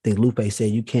think Lupe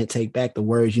said, you can't take back the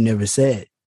words you never said,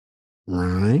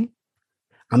 right?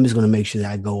 I'm just going to make sure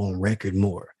that I go on record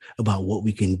more about what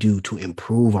we can do to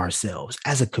improve ourselves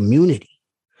as a community.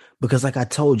 Because like I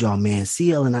told y'all, man,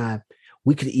 CL and I,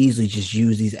 we could easily just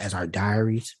use these as our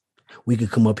diaries. We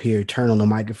could come up here, turn on the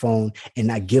microphone, and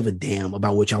not give a damn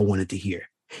about what y'all wanted to hear.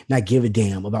 Not give a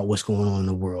damn about what's going on in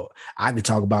the world. I could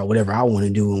talk about whatever I want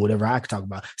to do and whatever I could talk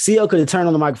about. CL could have turned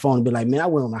on the microphone and be like, man, I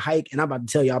went on a hike and I'm about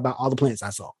to tell y'all about all the plants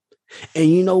I saw. And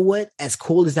you know what? As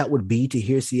cool as that would be to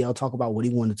hear CL talk about what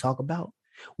he wanted to talk about,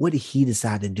 what did he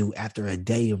decide to do after a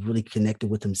day of really connecting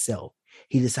with himself?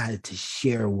 He decided to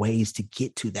share ways to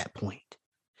get to that point.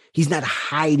 He's not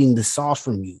hiding the sauce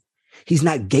from you. He's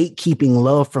not gatekeeping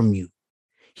love from you.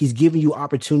 He's giving you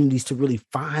opportunities to really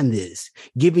find this,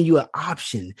 giving you an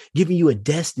option, giving you a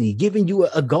destiny, giving you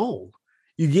a goal.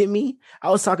 You get me? I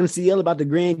was talking to CL about the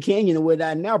Grand Canyon and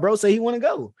whatnot. Now, bro, say he want to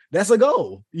go. That's a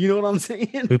goal. You know what I'm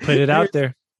saying? We put it out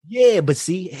there. Yeah, but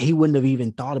see, he wouldn't have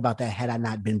even thought about that had I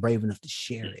not been brave enough to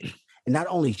share it. And not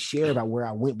only share about where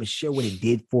I went, but share what it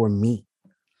did for me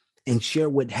and share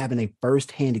what having a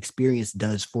firsthand experience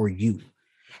does for you.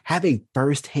 Have a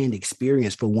firsthand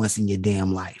experience for once in your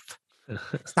damn life.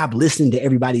 Stop listening to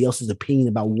everybody else's opinion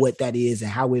about what that is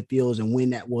and how it feels and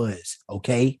when that was.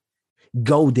 Okay.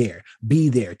 Go there, be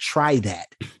there, try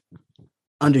that,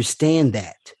 understand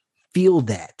that, feel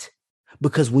that.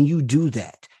 Because when you do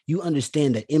that, you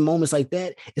understand that in moments like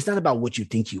that, it's not about what you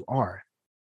think you are.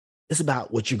 It's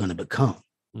about what you're going to become.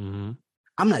 Mm-hmm.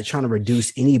 I'm not trying to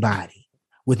reduce anybody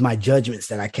with my judgments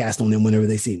that I cast on them whenever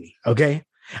they see me. Okay.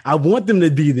 I want them to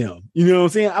be them. You know what I'm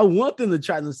saying? I want them to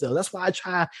try themselves. That's why I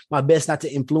try my best not to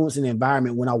influence an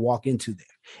environment when I walk into there.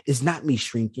 It's not me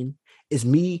shrinking. It's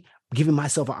me giving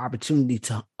myself an opportunity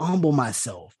to humble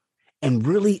myself and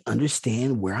really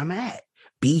understand where I'm at.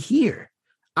 Be here.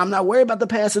 I'm not worried about the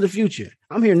past or the future.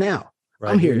 I'm here now.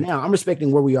 I'm here now. I'm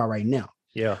respecting where we are right now.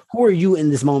 Yeah. Who are you in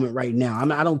this moment right now?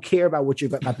 I don't care about what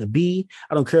you're about to be.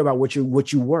 I don't care about what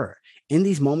you were. In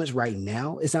these moments right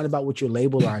now, it's not about what you're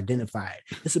labeled or identified.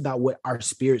 It's about what our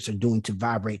spirits are doing to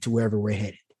vibrate to wherever we're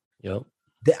headed. Yep.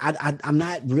 I'm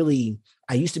not really,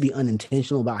 I used to be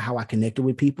unintentional about how I connected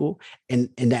with people, and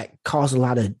that caused a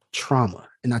lot of trauma.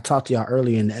 And I talked to y'all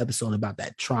earlier in the episode about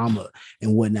that trauma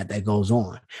and whatnot that goes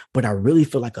on. But I really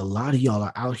feel like a lot of y'all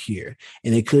are out here,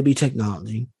 and it could be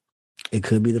technology. It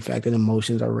could be the fact that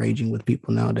emotions are raging with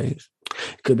people nowadays.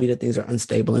 It could be that things are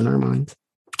unstable in our minds.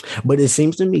 But it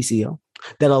seems to me, CL,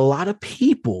 that a lot of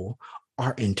people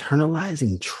are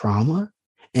internalizing trauma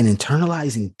and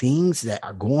internalizing things that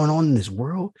are going on in this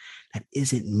world that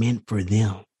isn't meant for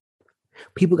them.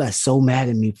 People got so mad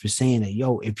at me for saying that,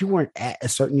 yo, if you weren't at a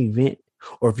certain event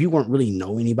or if you weren't really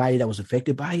know anybody that was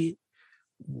affected by it,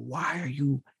 why are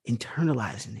you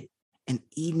internalizing it and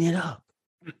eating it up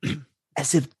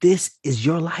as if this is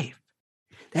your life?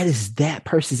 That is that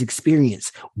person's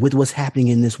experience with what's happening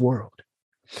in this world.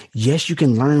 Yes, you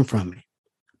can learn from it,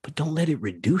 but don't let it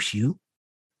reduce you.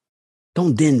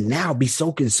 Don't then now be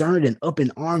so concerned and up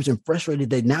in arms and frustrated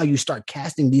that now you start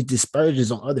casting these dispersions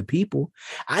on other people.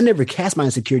 I never cast my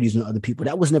insecurities on other people.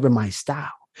 That was never my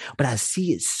style. But I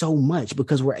see it so much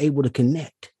because we're able to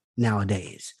connect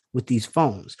nowadays with these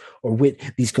phones or with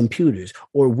these computers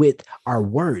or with our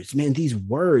words. Man, these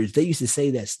words, they used to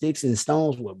say that sticks and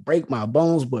stones would break my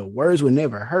bones, but words would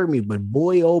never hurt me. But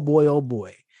boy, oh boy, oh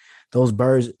boy, those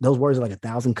words are like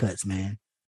 1,000 cuts, man.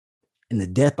 And the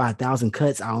death by 1,000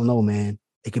 cuts, I don't know, man.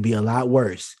 It could be a lot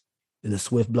worse than a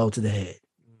swift blow to the head.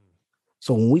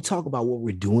 So when we talk about what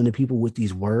we're doing to people with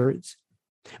these words,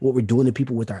 what we're doing to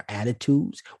people with our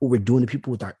attitudes, what we're doing to people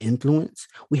with our influence,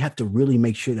 we have to really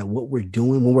make sure that what we're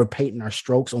doing when we're painting our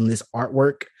strokes on this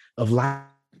artwork of life.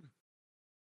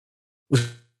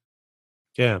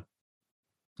 Cam,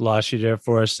 lost you there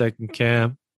for a second,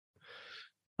 Cam.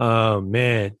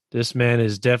 Man, this man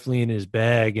is definitely in his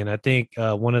bag. And I think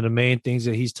one of the main things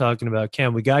that he's talking about,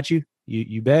 Cam, we got you.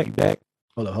 You back?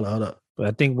 Hold up. But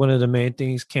I think one of the main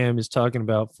things Cam is talking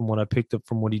about from what I picked up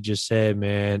from what he just said,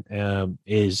 man,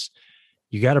 is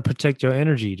you got to protect your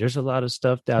energy. There's a lot of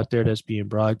stuff out there that's being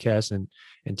broadcast and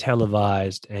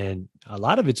televised, and a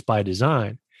lot of it's by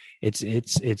design. It's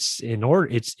in order.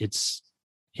 Its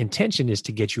intention is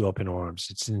to get you up in arms.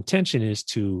 Its intention is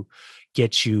to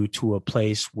get you to a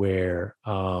place where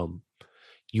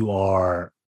you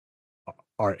are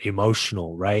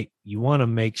emotional, right? You want to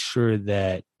make sure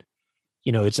that,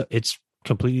 you know, it's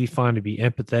completely fine to be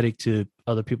empathetic to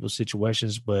other people's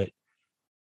situations, but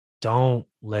don't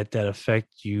let that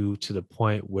affect you to the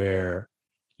point where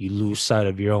you lose sight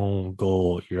of your own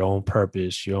goal, your own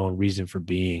purpose, your own reason for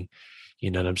being.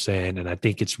 You know what I'm saying? And I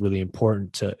think it's really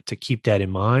important to keep that in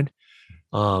mind.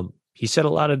 He said a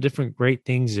lot of different great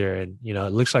things there, and, you know,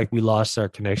 it looks like we lost our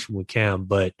connection with Cam,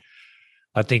 but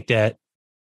I think that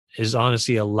is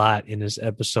honestly a lot in this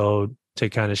episode to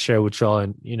kind of share with y'all.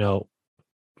 And, you know,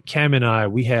 Cam and I,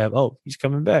 we have, he's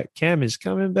coming back. Cam is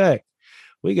coming back.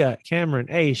 We got Cameron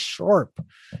A. Sharp.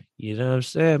 You know what I'm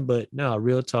saying? But no,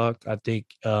 real talk. I think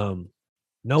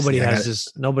nobody has,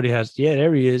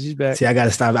 there he is. He's back. See, I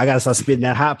gotta start spitting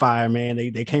that hot fire, man.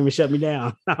 They came and shut me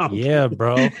down. Yeah,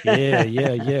 bro.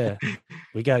 Yeah.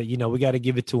 We got to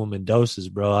give it to him in doses,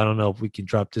 bro. I don't know if we can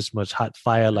drop this much hot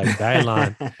fire like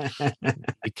Dylan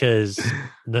because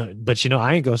but you know,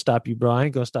 I ain't gonna stop you, bro. I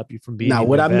ain't gonna stop you from being. Nah,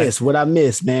 what I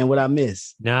miss, man.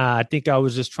 Nah, I think I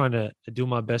was just trying to do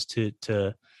my best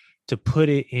to put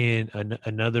it in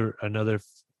another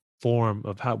form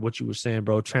of what you were saying,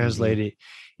 bro, translate it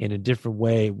in a different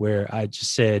way, where I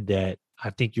just said that I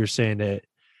think you're saying that,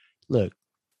 look,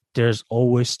 there's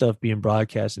always stuff being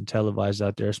broadcast and televised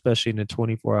out there, especially in the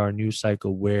 24-hour news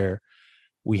cycle, where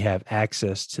we have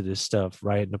access to this stuff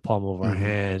right in the palm of our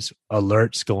hands,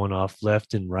 alerts going off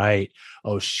left and right.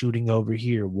 Oh, shooting over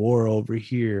here, war over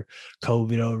here,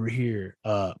 COVID over here,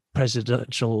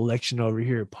 presidential election over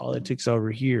here, politics over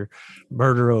here,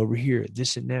 murder over here,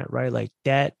 this and that, right? Like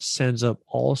that sends up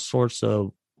all sorts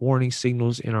of warning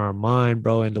signals in our mind,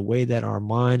 bro. And the way that our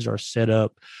minds are set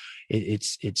up,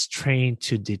 it's trained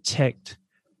to detect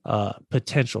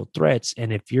potential threats.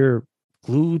 And if you're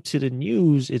glued to the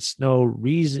news, it's no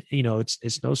reason,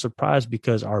 it's no surprise,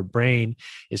 because our brain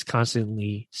is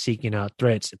constantly seeking out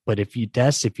threats. But if you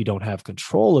don't have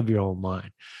control of your own mind.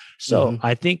 So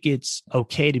I think it's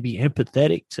okay to be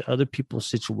empathetic to other people's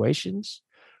situations,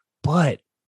 but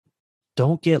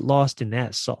don't get lost in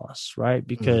that sauce, right?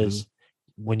 Because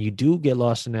when you do get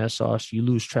lost in that sauce, you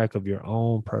lose track of your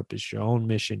own purpose, your own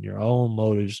mission, your own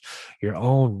motives, your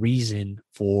own reason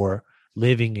for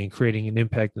living and creating an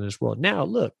impact in this world. Now,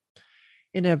 look,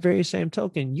 in that very same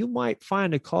token, you might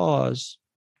find a cause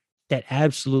that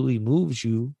absolutely moves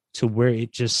you to where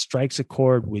it just strikes a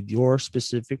chord with your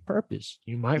specific purpose.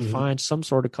 You might find some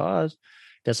sort of cause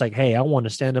that's like, hey, I want to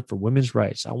stand up for women's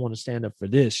rights. I want to stand up for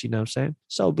this. You know what I'm saying?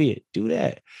 So be it. Do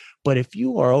that. But if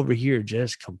you are over here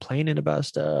just complaining about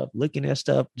stuff, looking at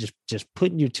stuff, just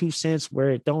putting your 2 cents where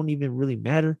it don't even really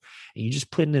matter, and you just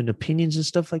putting in opinions and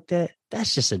stuff like that,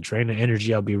 that's just a drain of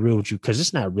energy. I'll be real with you, because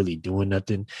it's not really doing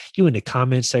nothing. You in the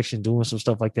comment section doing some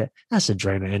stuff like that, that's a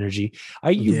drain of energy.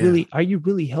 Are you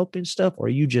really helping stuff, or are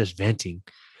you just venting?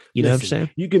 You know what I'm saying?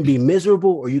 You can be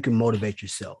miserable or you can motivate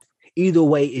yourself. Either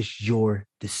way, it's your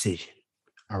decision.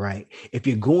 All right. If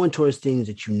you're going towards things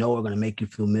that you know are going to make you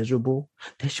feel miserable,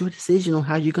 that's your decision on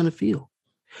how you're going to feel,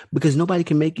 because nobody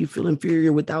can make you feel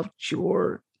inferior without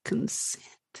your consent.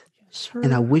 Yes,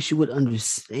 and I wish you would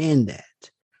understand that.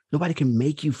 Nobody can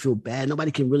make you feel bad.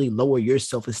 Nobody can really lower your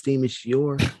self-esteem. It's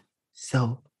your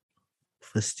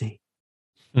self-esteem.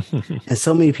 And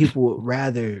so many people would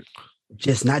rather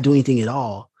just not do anything at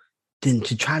all than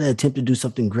to try to attempt to do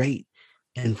something great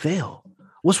and fail.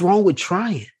 What's wrong with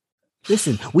trying?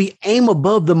 Listen, we aim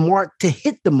above the mark to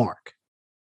hit the mark.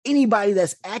 Anybody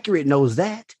that's accurate knows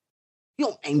that. You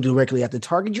don't aim directly at the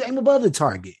target. You aim above the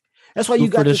target. That's why you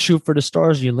got to shoot for the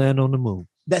stars. You land on the moon.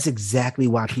 That's exactly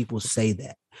why people say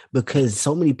that, because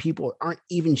so many people aren't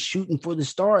even shooting for the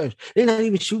stars. They're not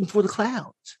even shooting for the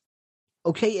clouds.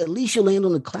 Okay, at least you land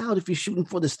on the cloud if you're shooting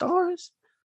for the stars.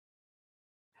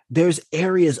 There's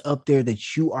areas up there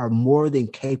that you are more than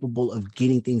capable of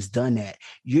getting things done at.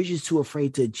 You're just too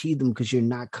afraid to achieve them because you're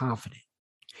not confident.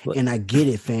 And I get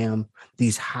it, fam.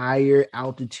 These higher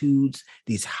altitudes,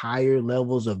 these higher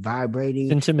levels of vibrating,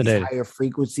 these higher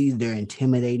frequencies, they're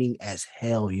intimidating as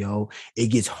hell, yo. It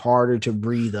gets harder to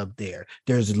breathe up there.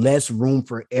 There's less room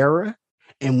for error.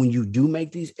 And when you do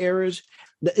make these errors,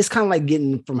 it's kind of like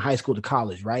getting from high school to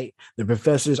college, right? The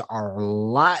professors are a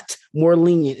lot more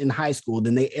lenient in high school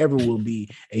than they ever will be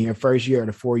in your first year at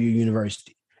a 4-year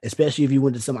university, especially if you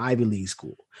went to some Ivy League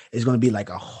school. It's going to be like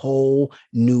a whole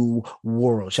new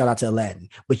world. Shout out to Aladdin.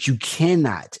 But you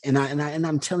cannot, and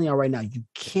I'm telling y'all right now, you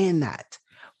cannot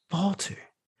falter.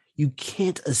 You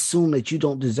can't assume that you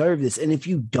don't deserve this. And if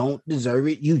you don't deserve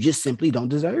it, you just simply don't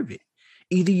deserve it.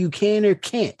 Either you can or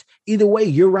can't. Either way,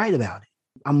 you're right about it.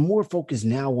 I'm more focused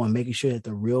now on making sure that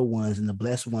the real ones and the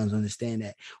blessed ones understand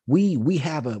that we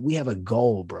have a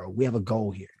goal, bro. We have a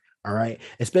goal here. All right.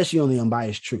 Especially on the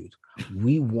Unbiased Truth.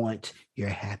 We want your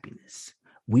happiness.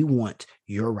 We want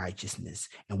your righteousness,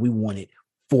 and we want it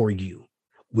for you.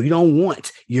 We don't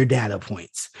want your data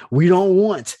points. We don't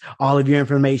want all of your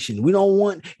information. We don't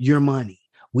want your money.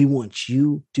 We want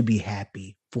you to be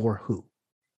happy for who?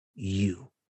 You.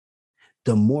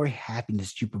 The more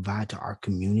happiness you provide to our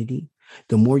community,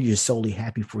 the more you're solely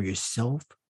happy for yourself,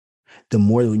 the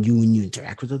more when you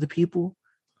interact with other people,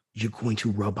 you're going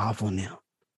to rub off on them.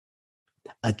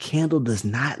 A candle does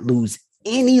not lose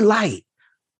any light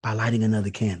by lighting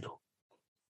another candle.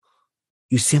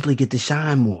 You simply get to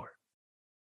shine more.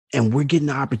 And we're getting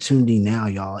the opportunity now,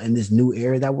 y'all, in this new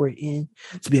era that we're in,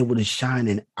 to be able to shine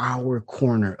in our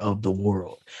corner of the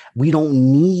world. We don't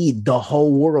need the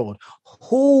whole world.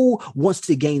 Who wants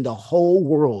to gain the whole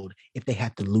world if they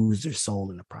have to lose their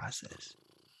soul in the process?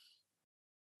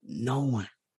 No one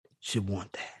should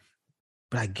want that.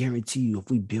 But I guarantee you,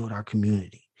 if we build our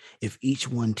community, if each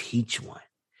one teach one,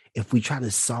 if we try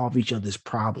to solve each other's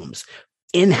problems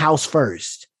in-house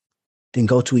first, then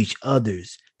go to each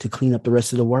other's to clean up the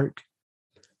rest of the work,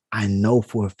 I know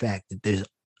for a fact that there's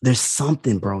There's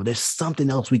something, bro. There's something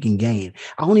else we can gain.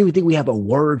 I don't even think we have a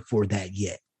word for that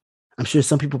yet. I'm sure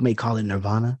some people may call it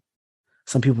nirvana.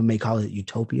 Some people may call it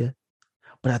utopia.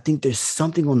 But I think there's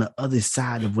something on the other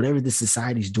side of whatever this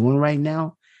society is doing right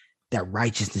now that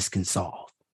righteousness can solve,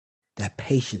 that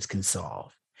patience can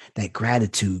solve, that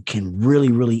gratitude can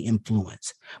really, really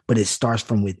influence. But it starts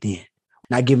from within.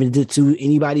 Not giving it to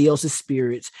anybody else's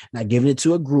spirits, not giving it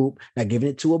to a group, not giving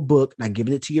it to a book, not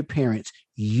giving it to your parents.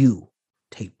 You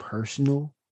take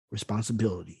personal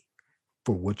responsibility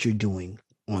for what you're doing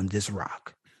on this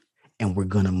rock. And we're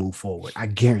going to move forward. I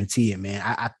guarantee it, man.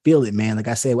 I feel it, man. Like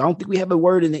I said, I don't think we have a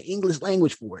word in the English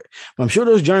language for it. But I'm sure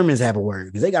those Germans have a word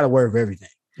because they got a word for everything.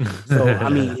 So, I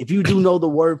mean, if you do know the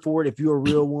word for it, if you're a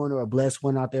real one or a blessed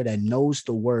one out there that knows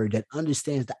the word, that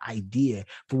understands the idea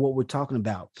for what we're talking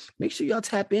about, make sure y'all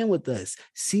tap in with us.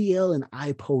 CL and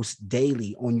I post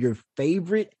daily on your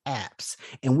favorite apps,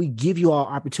 and we give you all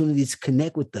opportunities to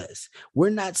connect with us.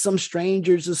 We're not some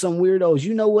strangers or some weirdos.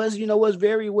 You know us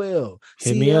very well.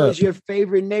 Hit me CL up. is your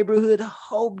favorite neighborhood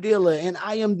hope dealer, and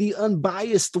I am the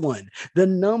unbiased one, the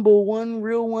number one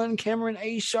real one, Cameron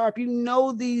A. Sharp. You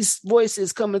know these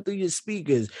voices coming through your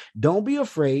speakers. Don't be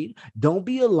afraid. Don't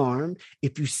be alarmed.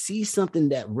 If you see something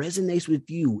that resonates with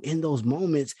you in those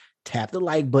moments, tap the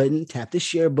like button, tap the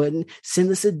share button, send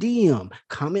us a DM,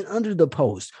 comment under the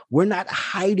post. We're not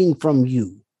hiding from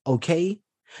you, okay?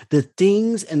 The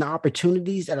things and the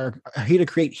opportunities that are here to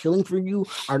create healing for you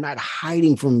are not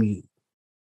hiding from you.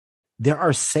 There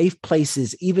are safe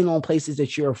places, even on places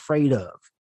that you're afraid of,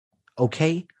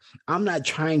 okay? I'm not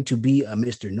trying to be a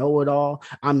Mr. Know-it-all.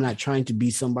 I'm not trying to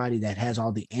be somebody that has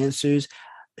all the answers.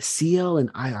 CL and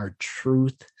I are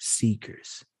truth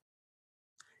seekers.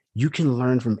 You can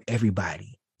learn from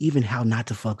everybody, even how not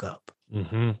to fuck up.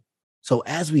 Mm-hmm. So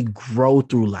as we grow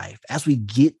through life, as we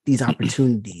get these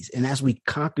opportunities, and as we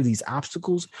conquer these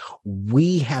obstacles,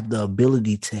 we have the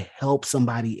ability to help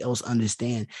somebody else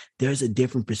understand there's a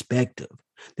different perspective.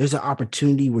 There's an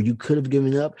opportunity where you could have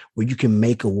given up, where you can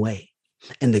make a way.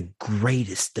 And the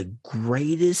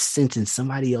greatest sentence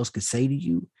somebody else could say to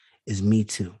you is me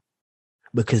too.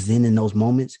 Because then in those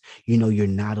moments, you know you're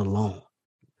not alone.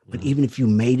 But even if you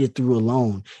made it through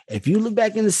alone, if you look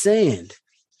back in the sand,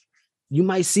 you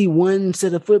might see one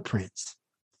set of footprints.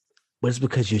 But it's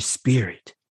because your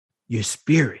spirit,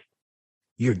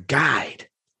 your guide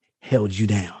held you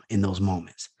down in those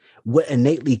moments. What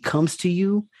innately comes to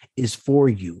you is for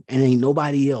you, and ain't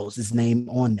nobody else's name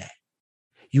on that.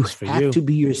 You have to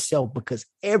be yourself because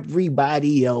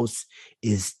everybody else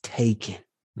is taken.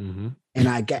 Mm-hmm. And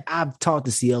I've talked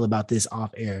to CL about this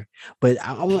off air, but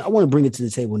I want to bring it to the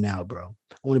table now, bro.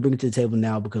 I want to bring it to the table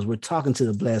now because we're talking to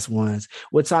the blessed ones.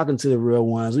 We're talking to the real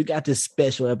ones. We got this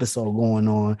special episode going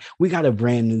on. We got a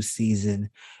brand new season.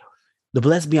 The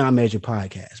Blessed Beyond Measure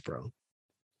podcast, bro.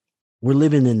 We're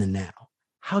living in the now.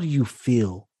 How do you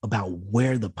feel about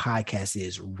where the podcast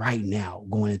is right now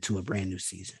going into a brand new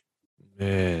season?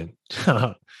 Man,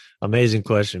 amazing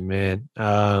question, man.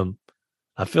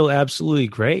 I feel absolutely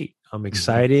great. I'm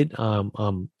excited.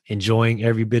 I'm enjoying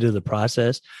every bit of the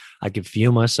process. I can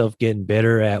feel myself getting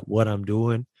better at what I'm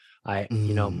doing.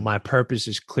 My purpose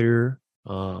is clear.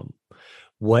 The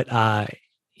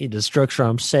structure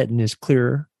I'm setting is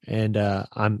clearer, and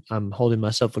I'm holding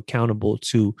myself accountable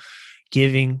to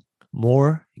giving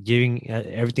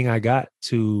everything I got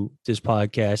to this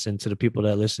podcast and to the people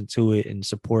that listen to it and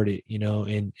support it,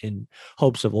 in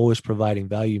hopes of always providing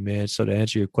value, man. So to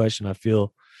answer your question, I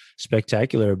feel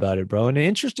spectacular about it, bro. And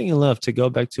interesting enough, to go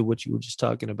back to what you were just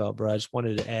talking about, bro, I just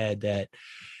wanted to add that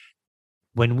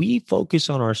when we focus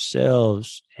on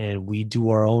ourselves and we do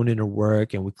our own inner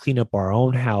work and we clean up our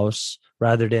own house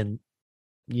rather than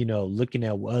looking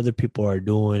at what other people are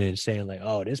doing and saying like,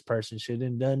 oh, this person shouldn't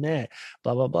have done that,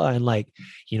 blah, blah, blah. And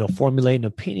formulating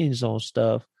opinions on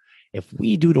stuff. If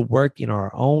we do the work in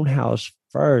our own house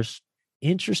first,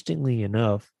 interestingly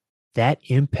enough, that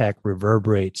impact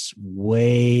reverberates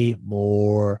way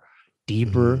more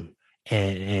deeper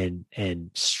and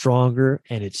stronger,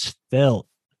 and it's felt.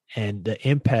 And the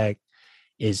impact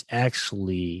is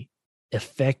actually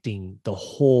affecting the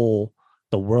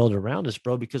world around us,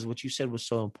 bro, because what you said was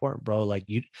so important, bro. Like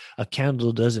a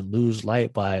candle doesn't lose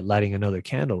light by lighting another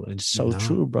candle. And it's so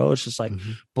true, bro. It's just like,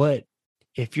 but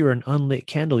if you're an unlit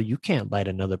candle, you can't light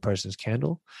another person's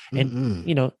candle. And,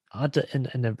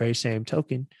 in the very same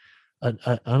token,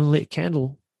 an unlit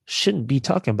candle shouldn't be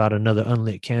talking about another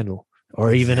unlit candle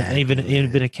or even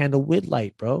a candle with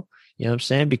light, bro. You know what I'm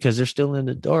saying? Because they're still in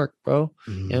the dark, bro.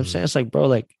 You know what I'm saying? It's like, bro,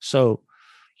 like, so,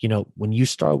 when you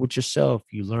start with yourself,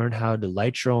 you learn how to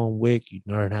light your own wick, you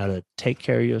learn how to take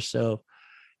care of yourself,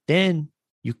 then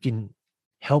you can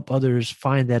help others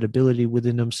find that ability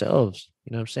within themselves.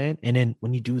 You know what I'm saying? And then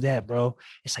when you do that, bro,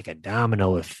 it's like a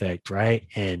domino effect, right?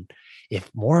 And if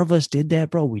more of us did that,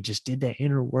 bro, we just did that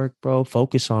inner work, bro,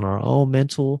 focus on our own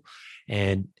mental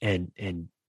and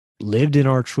lived in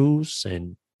our truths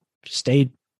and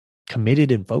stayed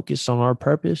committed and focused on our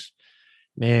purpose,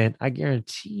 man, I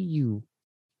guarantee you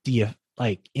the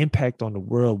like impact on the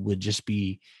world would just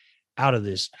be out of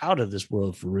this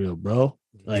world for real, bro.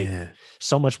 Like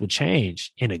so much would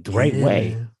change in a great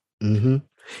way. Mm-hmm.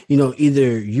 You know,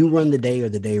 either you run the day or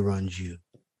the day runs you.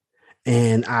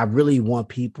 And I really want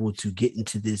people to get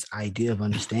into this idea of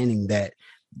understanding that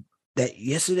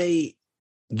yesterday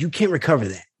you can't recover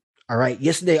that. All right.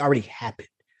 Yesterday already happened.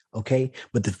 Okay.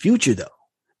 But the future, though,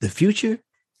 the future,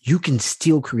 you can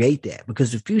still create that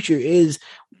because the future is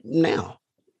now.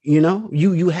 You know,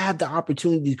 you have the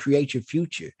opportunity to create your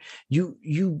future.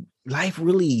 You life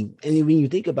really, and when you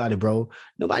think about it, bro,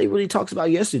 nobody really talks about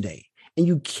yesterday. And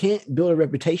you can't build a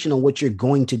reputation on what you're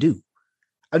going to do.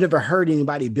 I've never heard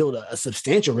anybody build a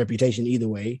substantial reputation either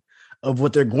way of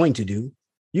what they're going to do.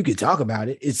 You could talk about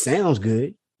it. It sounds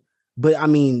good. But I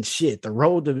mean, shit, the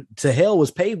road to hell was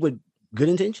paved with good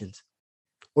intentions.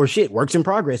 Or shit, works in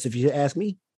progress, if you ask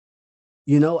me.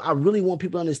 You know, I really want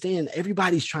people to understand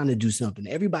everybody's trying to do something.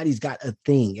 Everybody's got a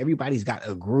thing. Everybody's got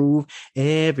a groove.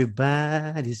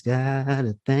 Everybody's got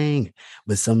a thing,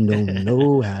 but some don't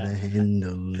know how to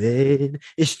handle it.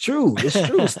 It's true. It's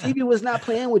true. Stevie was not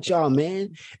playing with y'all,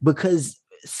 man, because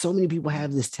so many people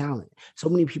have this talent. So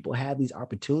many people have these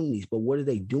opportunities, but what are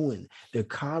they doing? They're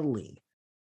coddling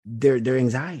their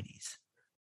anxieties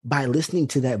by listening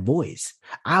to that voice.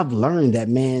 I've learned that,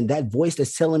 man, that voice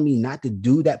that's telling me not to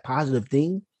do that positive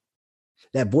thing,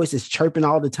 that voice is chirping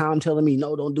all the time, telling me,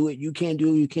 no, don't do it. You can't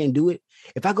do it. You can't do it.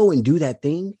 If I go and do that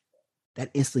thing,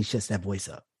 that instantly shuts that voice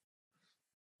up.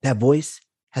 That voice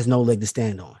has no leg to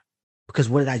stand on because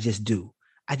what did I just do?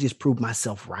 I just proved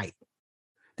myself right.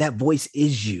 That voice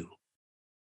is you.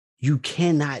 You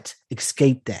cannot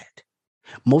escape that.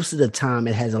 Most of the time,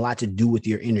 it has a lot to do with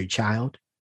your inner child,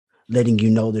 letting you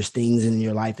know there's things in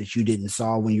your life that you didn't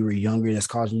saw when you were younger that's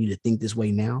causing you to think this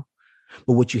way now.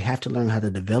 But what you have to learn how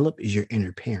to develop is your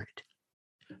inner parent.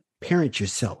 Parent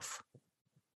yourself.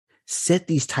 Set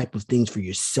these type of things for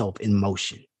yourself in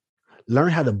motion. Learn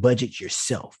how to budget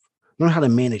yourself. Learn how to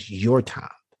manage your time.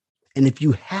 And if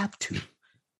you have to,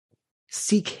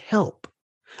 seek help.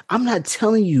 I'm not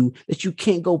telling you that you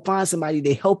can't go find somebody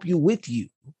to help you with you.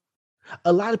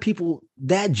 A lot of people,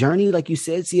 that journey, like you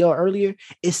said, CL earlier,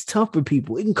 it's tough for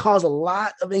people. It can cause a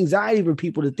lot of anxiety for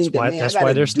people to think that's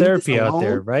why there's therapy out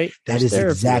there, right? That is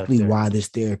exactly why there's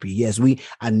therapy. Yes,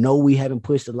 I know we haven't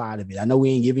pushed a lot of it. I know we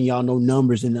ain't giving y'all no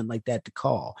numbers and nothing like that to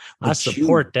call. I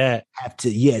support that.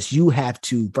 You have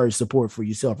to first support for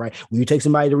yourself, right? When you take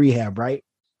somebody to rehab, right?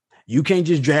 You can't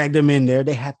just drag them in there.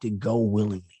 They have to go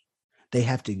willingly. They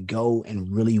have to go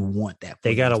and really want that.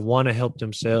 They got to want to help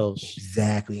themselves.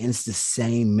 Exactly. And it's the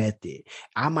same method.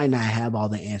 I might not have all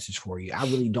the answers for you. I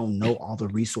really don't know all the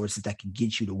resources that can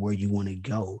get you to where you want to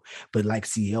go. But like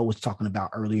CL was talking about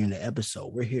earlier in the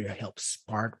episode, we're here to help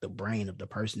spark the brain of the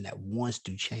person that wants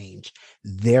to change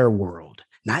their world,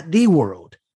 not the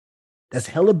world. That's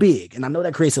hella big. And I know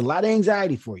that creates a lot of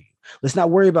anxiety for you. Let's not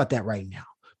worry about that right now.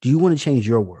 Do you want to change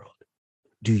your world?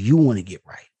 Do you want to get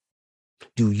right?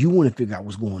 Do you want to figure out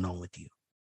what's going on with you?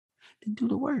 Then do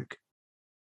the work.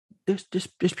 There's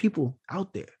people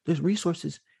out there. There's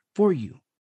resources for you.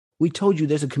 We told you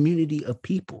there's a community of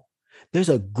people. There's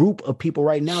a group of people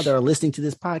right now that are listening to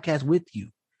this podcast with you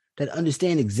that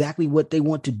understand exactly what they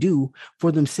want to do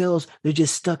for themselves. They're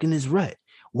just stuck in this rut,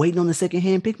 waiting on the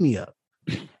secondhand pick-me-up.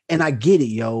 And I get it,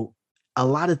 yo. A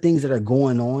lot of things that are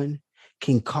going on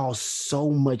can cause so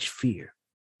much fear.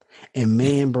 And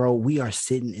man, bro, we are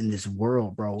sitting in this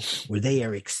world, bro, where they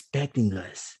are expecting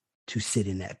us to sit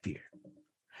in that fear.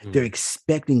 They're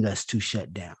expecting us to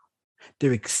shut down.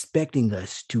 They're expecting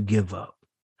us to give up.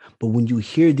 But when you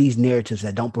hear these narratives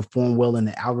that don't perform well in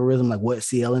the algorithm, like what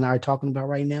CL and I are talking about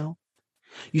right now,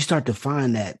 you start to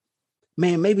find that,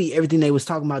 man, maybe everything they was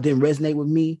talking about didn't resonate with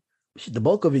me. The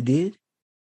bulk of it did.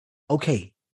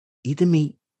 Okay, eat the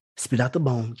meat, spit out the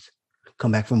bones,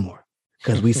 come back for more.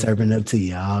 Because we serving up to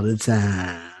you all the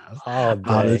time. All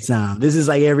the time. This is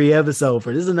like every episode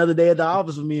this is another day at the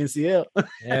office with me and CL.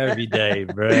 Every day,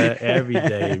 bruh. Every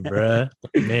day, bruh.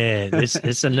 Man,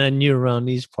 it's a nothing new around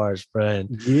these parts, bruh.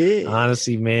 And yeah.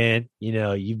 Honestly, man, you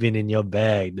know, you've been in your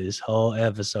bag this whole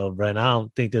episode, bruh. And I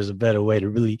don't think there's a better way to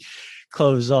really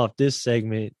close off this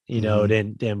segment, you know,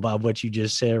 than by what you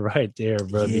just said right there,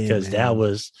 bro. Yeah, because man.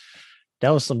 That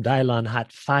was some Dylon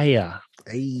hot fire.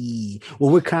 Hey,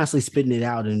 well, we're constantly spitting it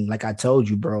out, and like I told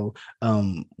you, bro,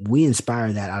 we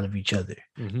inspire that out of each other.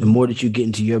 Mm-hmm. The more that you get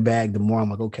into your bag, the more I'm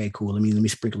like, okay, cool. Let me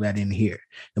sprinkle that in here.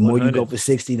 The more 100. You go for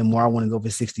 60, the more I want to go for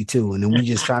 62, and then we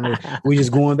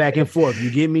just going back and forth.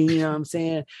 You get me? You know what I'm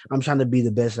saying? I'm trying to be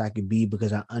the best I can be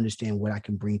because I understand what I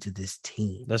can bring to this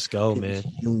team. Let's go, man. This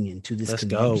union, to this Let's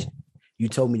connection. go. You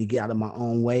told me to get out of my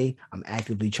own way. I'm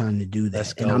actively trying to do that.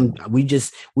 Let's go. And we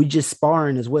just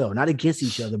sparring as well, not against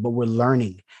each other, but we're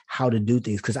learning how to do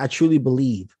things. Because I truly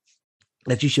believe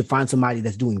that you should find somebody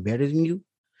that's doing better than you,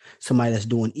 somebody that's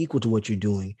doing equal to what you're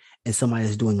doing, and somebody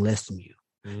that's doing less than you.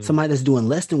 Somebody that's doing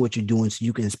less than what you're doing so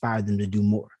you can inspire them to do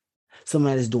more.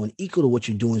 Somebody that's doing equal to what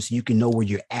you're doing so you can know where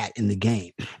you're at in the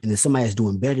game. And then somebody that's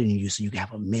doing better than you so you can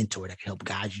have a mentor that can help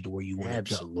guide you to where you want to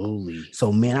go. Absolutely.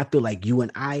 So, man, I feel like you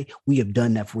and we have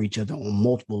done that for each other on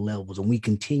multiple levels, and we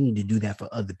continue to do that for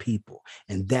other people.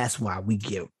 And that's why we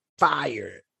get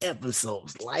fire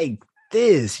episodes like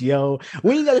this, yo.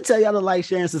 We ain't gotta tell y'all to like,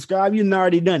 share, and subscribe. You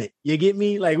already done it. You get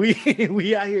me? Like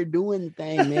we out here doing the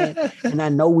thing, man. And I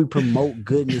know we promote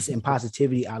goodness and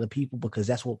positivity out of people because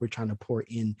that's what we're trying to pour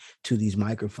into these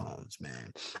microphones,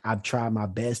 man. I've tried my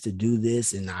best to do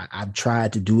this, and I've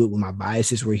tried to do it when my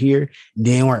biases were here.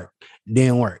 Didn't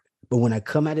work. But when I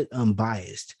come at it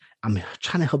unbiased, I'm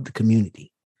trying to help the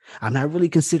community. I'm not really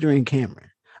considering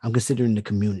Cameron. I'm considering the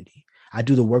community. I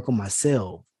do the work on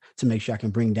myself to make sure I can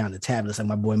bring down the tablets like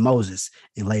my boy Moses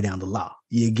and lay down the law.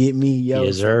 You get me, yo?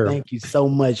 Yes, sir. So thank you so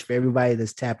much for everybody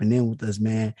that's tapping in with us,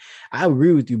 man. I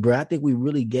agree with you, bro. I think we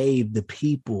really gave the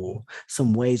people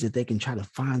some ways that they can try to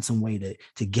find some way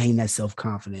to gain that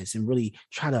self-confidence and really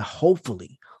try to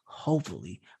hopefully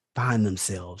find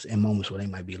themselves in moments where they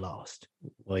might be lost.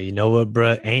 Well, you know what,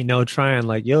 bro? Ain't no trying,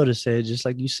 like Yoda said. Just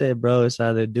like you said, bro, it's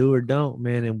either do or don't,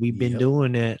 man. And we've been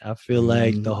doing that. I feel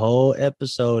like the whole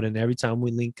episode and every time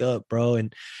we link up, bro.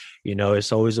 And, you know,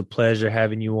 it's always a pleasure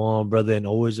having you on, brother. And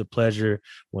always a pleasure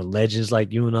when legends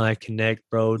like you and I connect,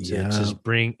 bro, to just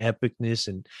bring epicness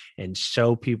and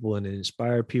show people and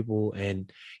inspire people.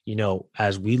 And, you know,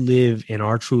 as we live in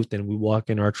our truth and we walk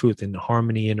in our truth and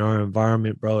harmony in our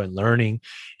environment, bro, and learning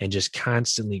and just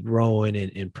constantly growing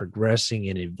and progressing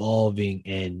and evolving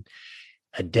and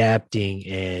adapting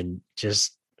and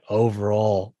just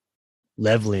overall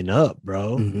leveling up,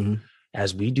 bro. Mm-hmm.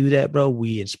 As we do that, bro,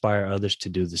 we inspire others to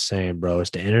do the same, bro. It's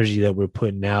the energy that we're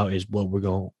putting out is what we're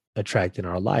going to attract in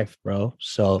our life, bro.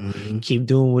 So keep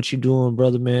doing what you're doing,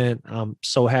 brother, man. I'm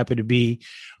so happy to be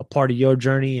a part of your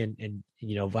journey and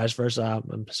you know, vice versa.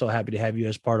 I'm so happy to have you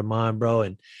as part of mine, bro.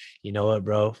 And you know what,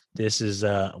 bro, this is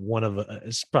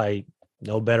it's probably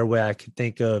no better way I could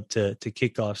think of to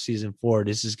kick off season 4.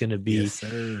 This is going to be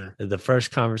the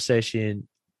first conversation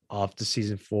off the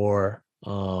season 4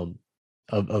 of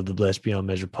the Blessed Beyond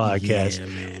Measure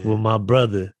podcast with my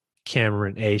brother,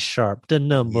 Cameron A. Sharp, the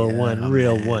number one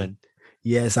real one.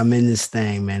 Yes, I'm in this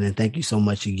thing, man. And thank you so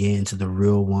much again to the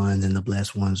real ones and the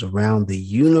blessed ones around the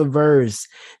universe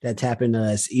that tap into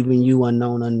us. Even you,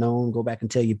 unknown, go back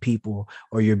and tell your people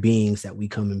or your beings that we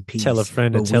come in peace. Tell a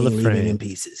friend to tell a friend. In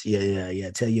pieces. Yeah.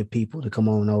 Tell your people to come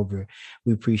on over.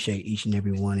 We appreciate each and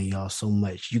every one of y'all so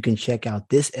much. You can check out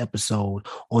this episode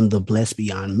on the Blessed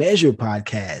Beyond Measure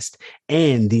podcast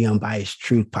and the Unbiased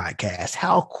Truth podcast.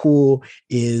 How cool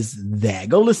is that?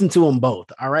 Go listen to them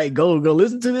both. All right, go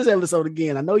listen to this episode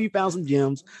again. I know you found some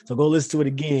gems, so go listen to it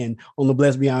again on the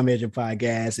Blessed Beyond Measure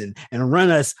podcast and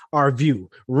run us our view,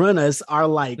 run us our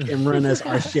like, and run us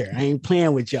our share. I ain't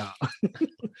playing with y'all.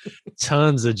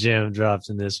 Tons of gem drops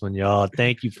in this one, y'all.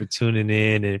 Thank you for tuning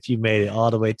in. And if you made it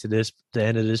all the way to the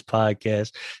end of this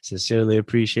podcast, sincerely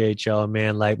appreciate y'all,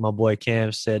 man. Like my boy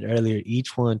Cam said earlier,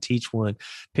 each one teach one.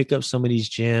 Pick up some of these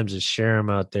gems and share them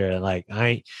out there. Like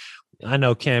I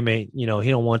know Cam ain't, you know, he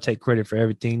don't want to take credit for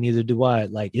everything. Neither do I.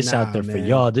 Like it's out there for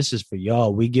y'all. This is for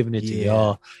y'all. We giving it to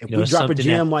y'all. If we drop a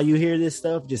gem while you hear this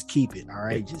stuff, just keep it. All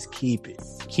right. Just keep it.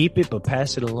 Keep it, but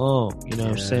pass it along. You know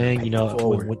what I'm saying? You know,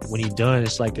 when you're done,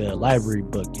 it's like a library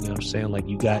book. You know what I'm saying? Like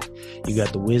you got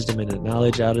the wisdom and the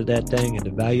knowledge out of that thing and the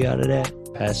value out of that.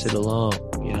 Pass it along.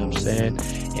 You know what I'm saying?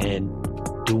 And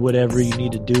do whatever you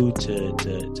need to do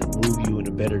to move you in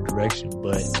a better direction.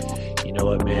 But you know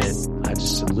what, man? I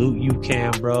just salute you,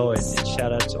 Cam, bro, and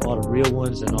shout out to all the real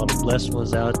ones and all the blessed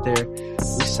ones out there.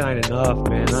 We signing off,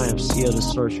 man. I am CL the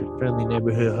Source, your friendly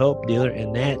neighborhood help dealer,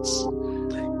 and that's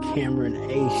Cameron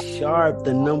A. Sharp,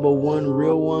 the number one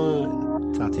real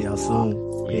one. Talk to y'all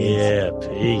soon. Peace. Yeah,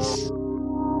 peace.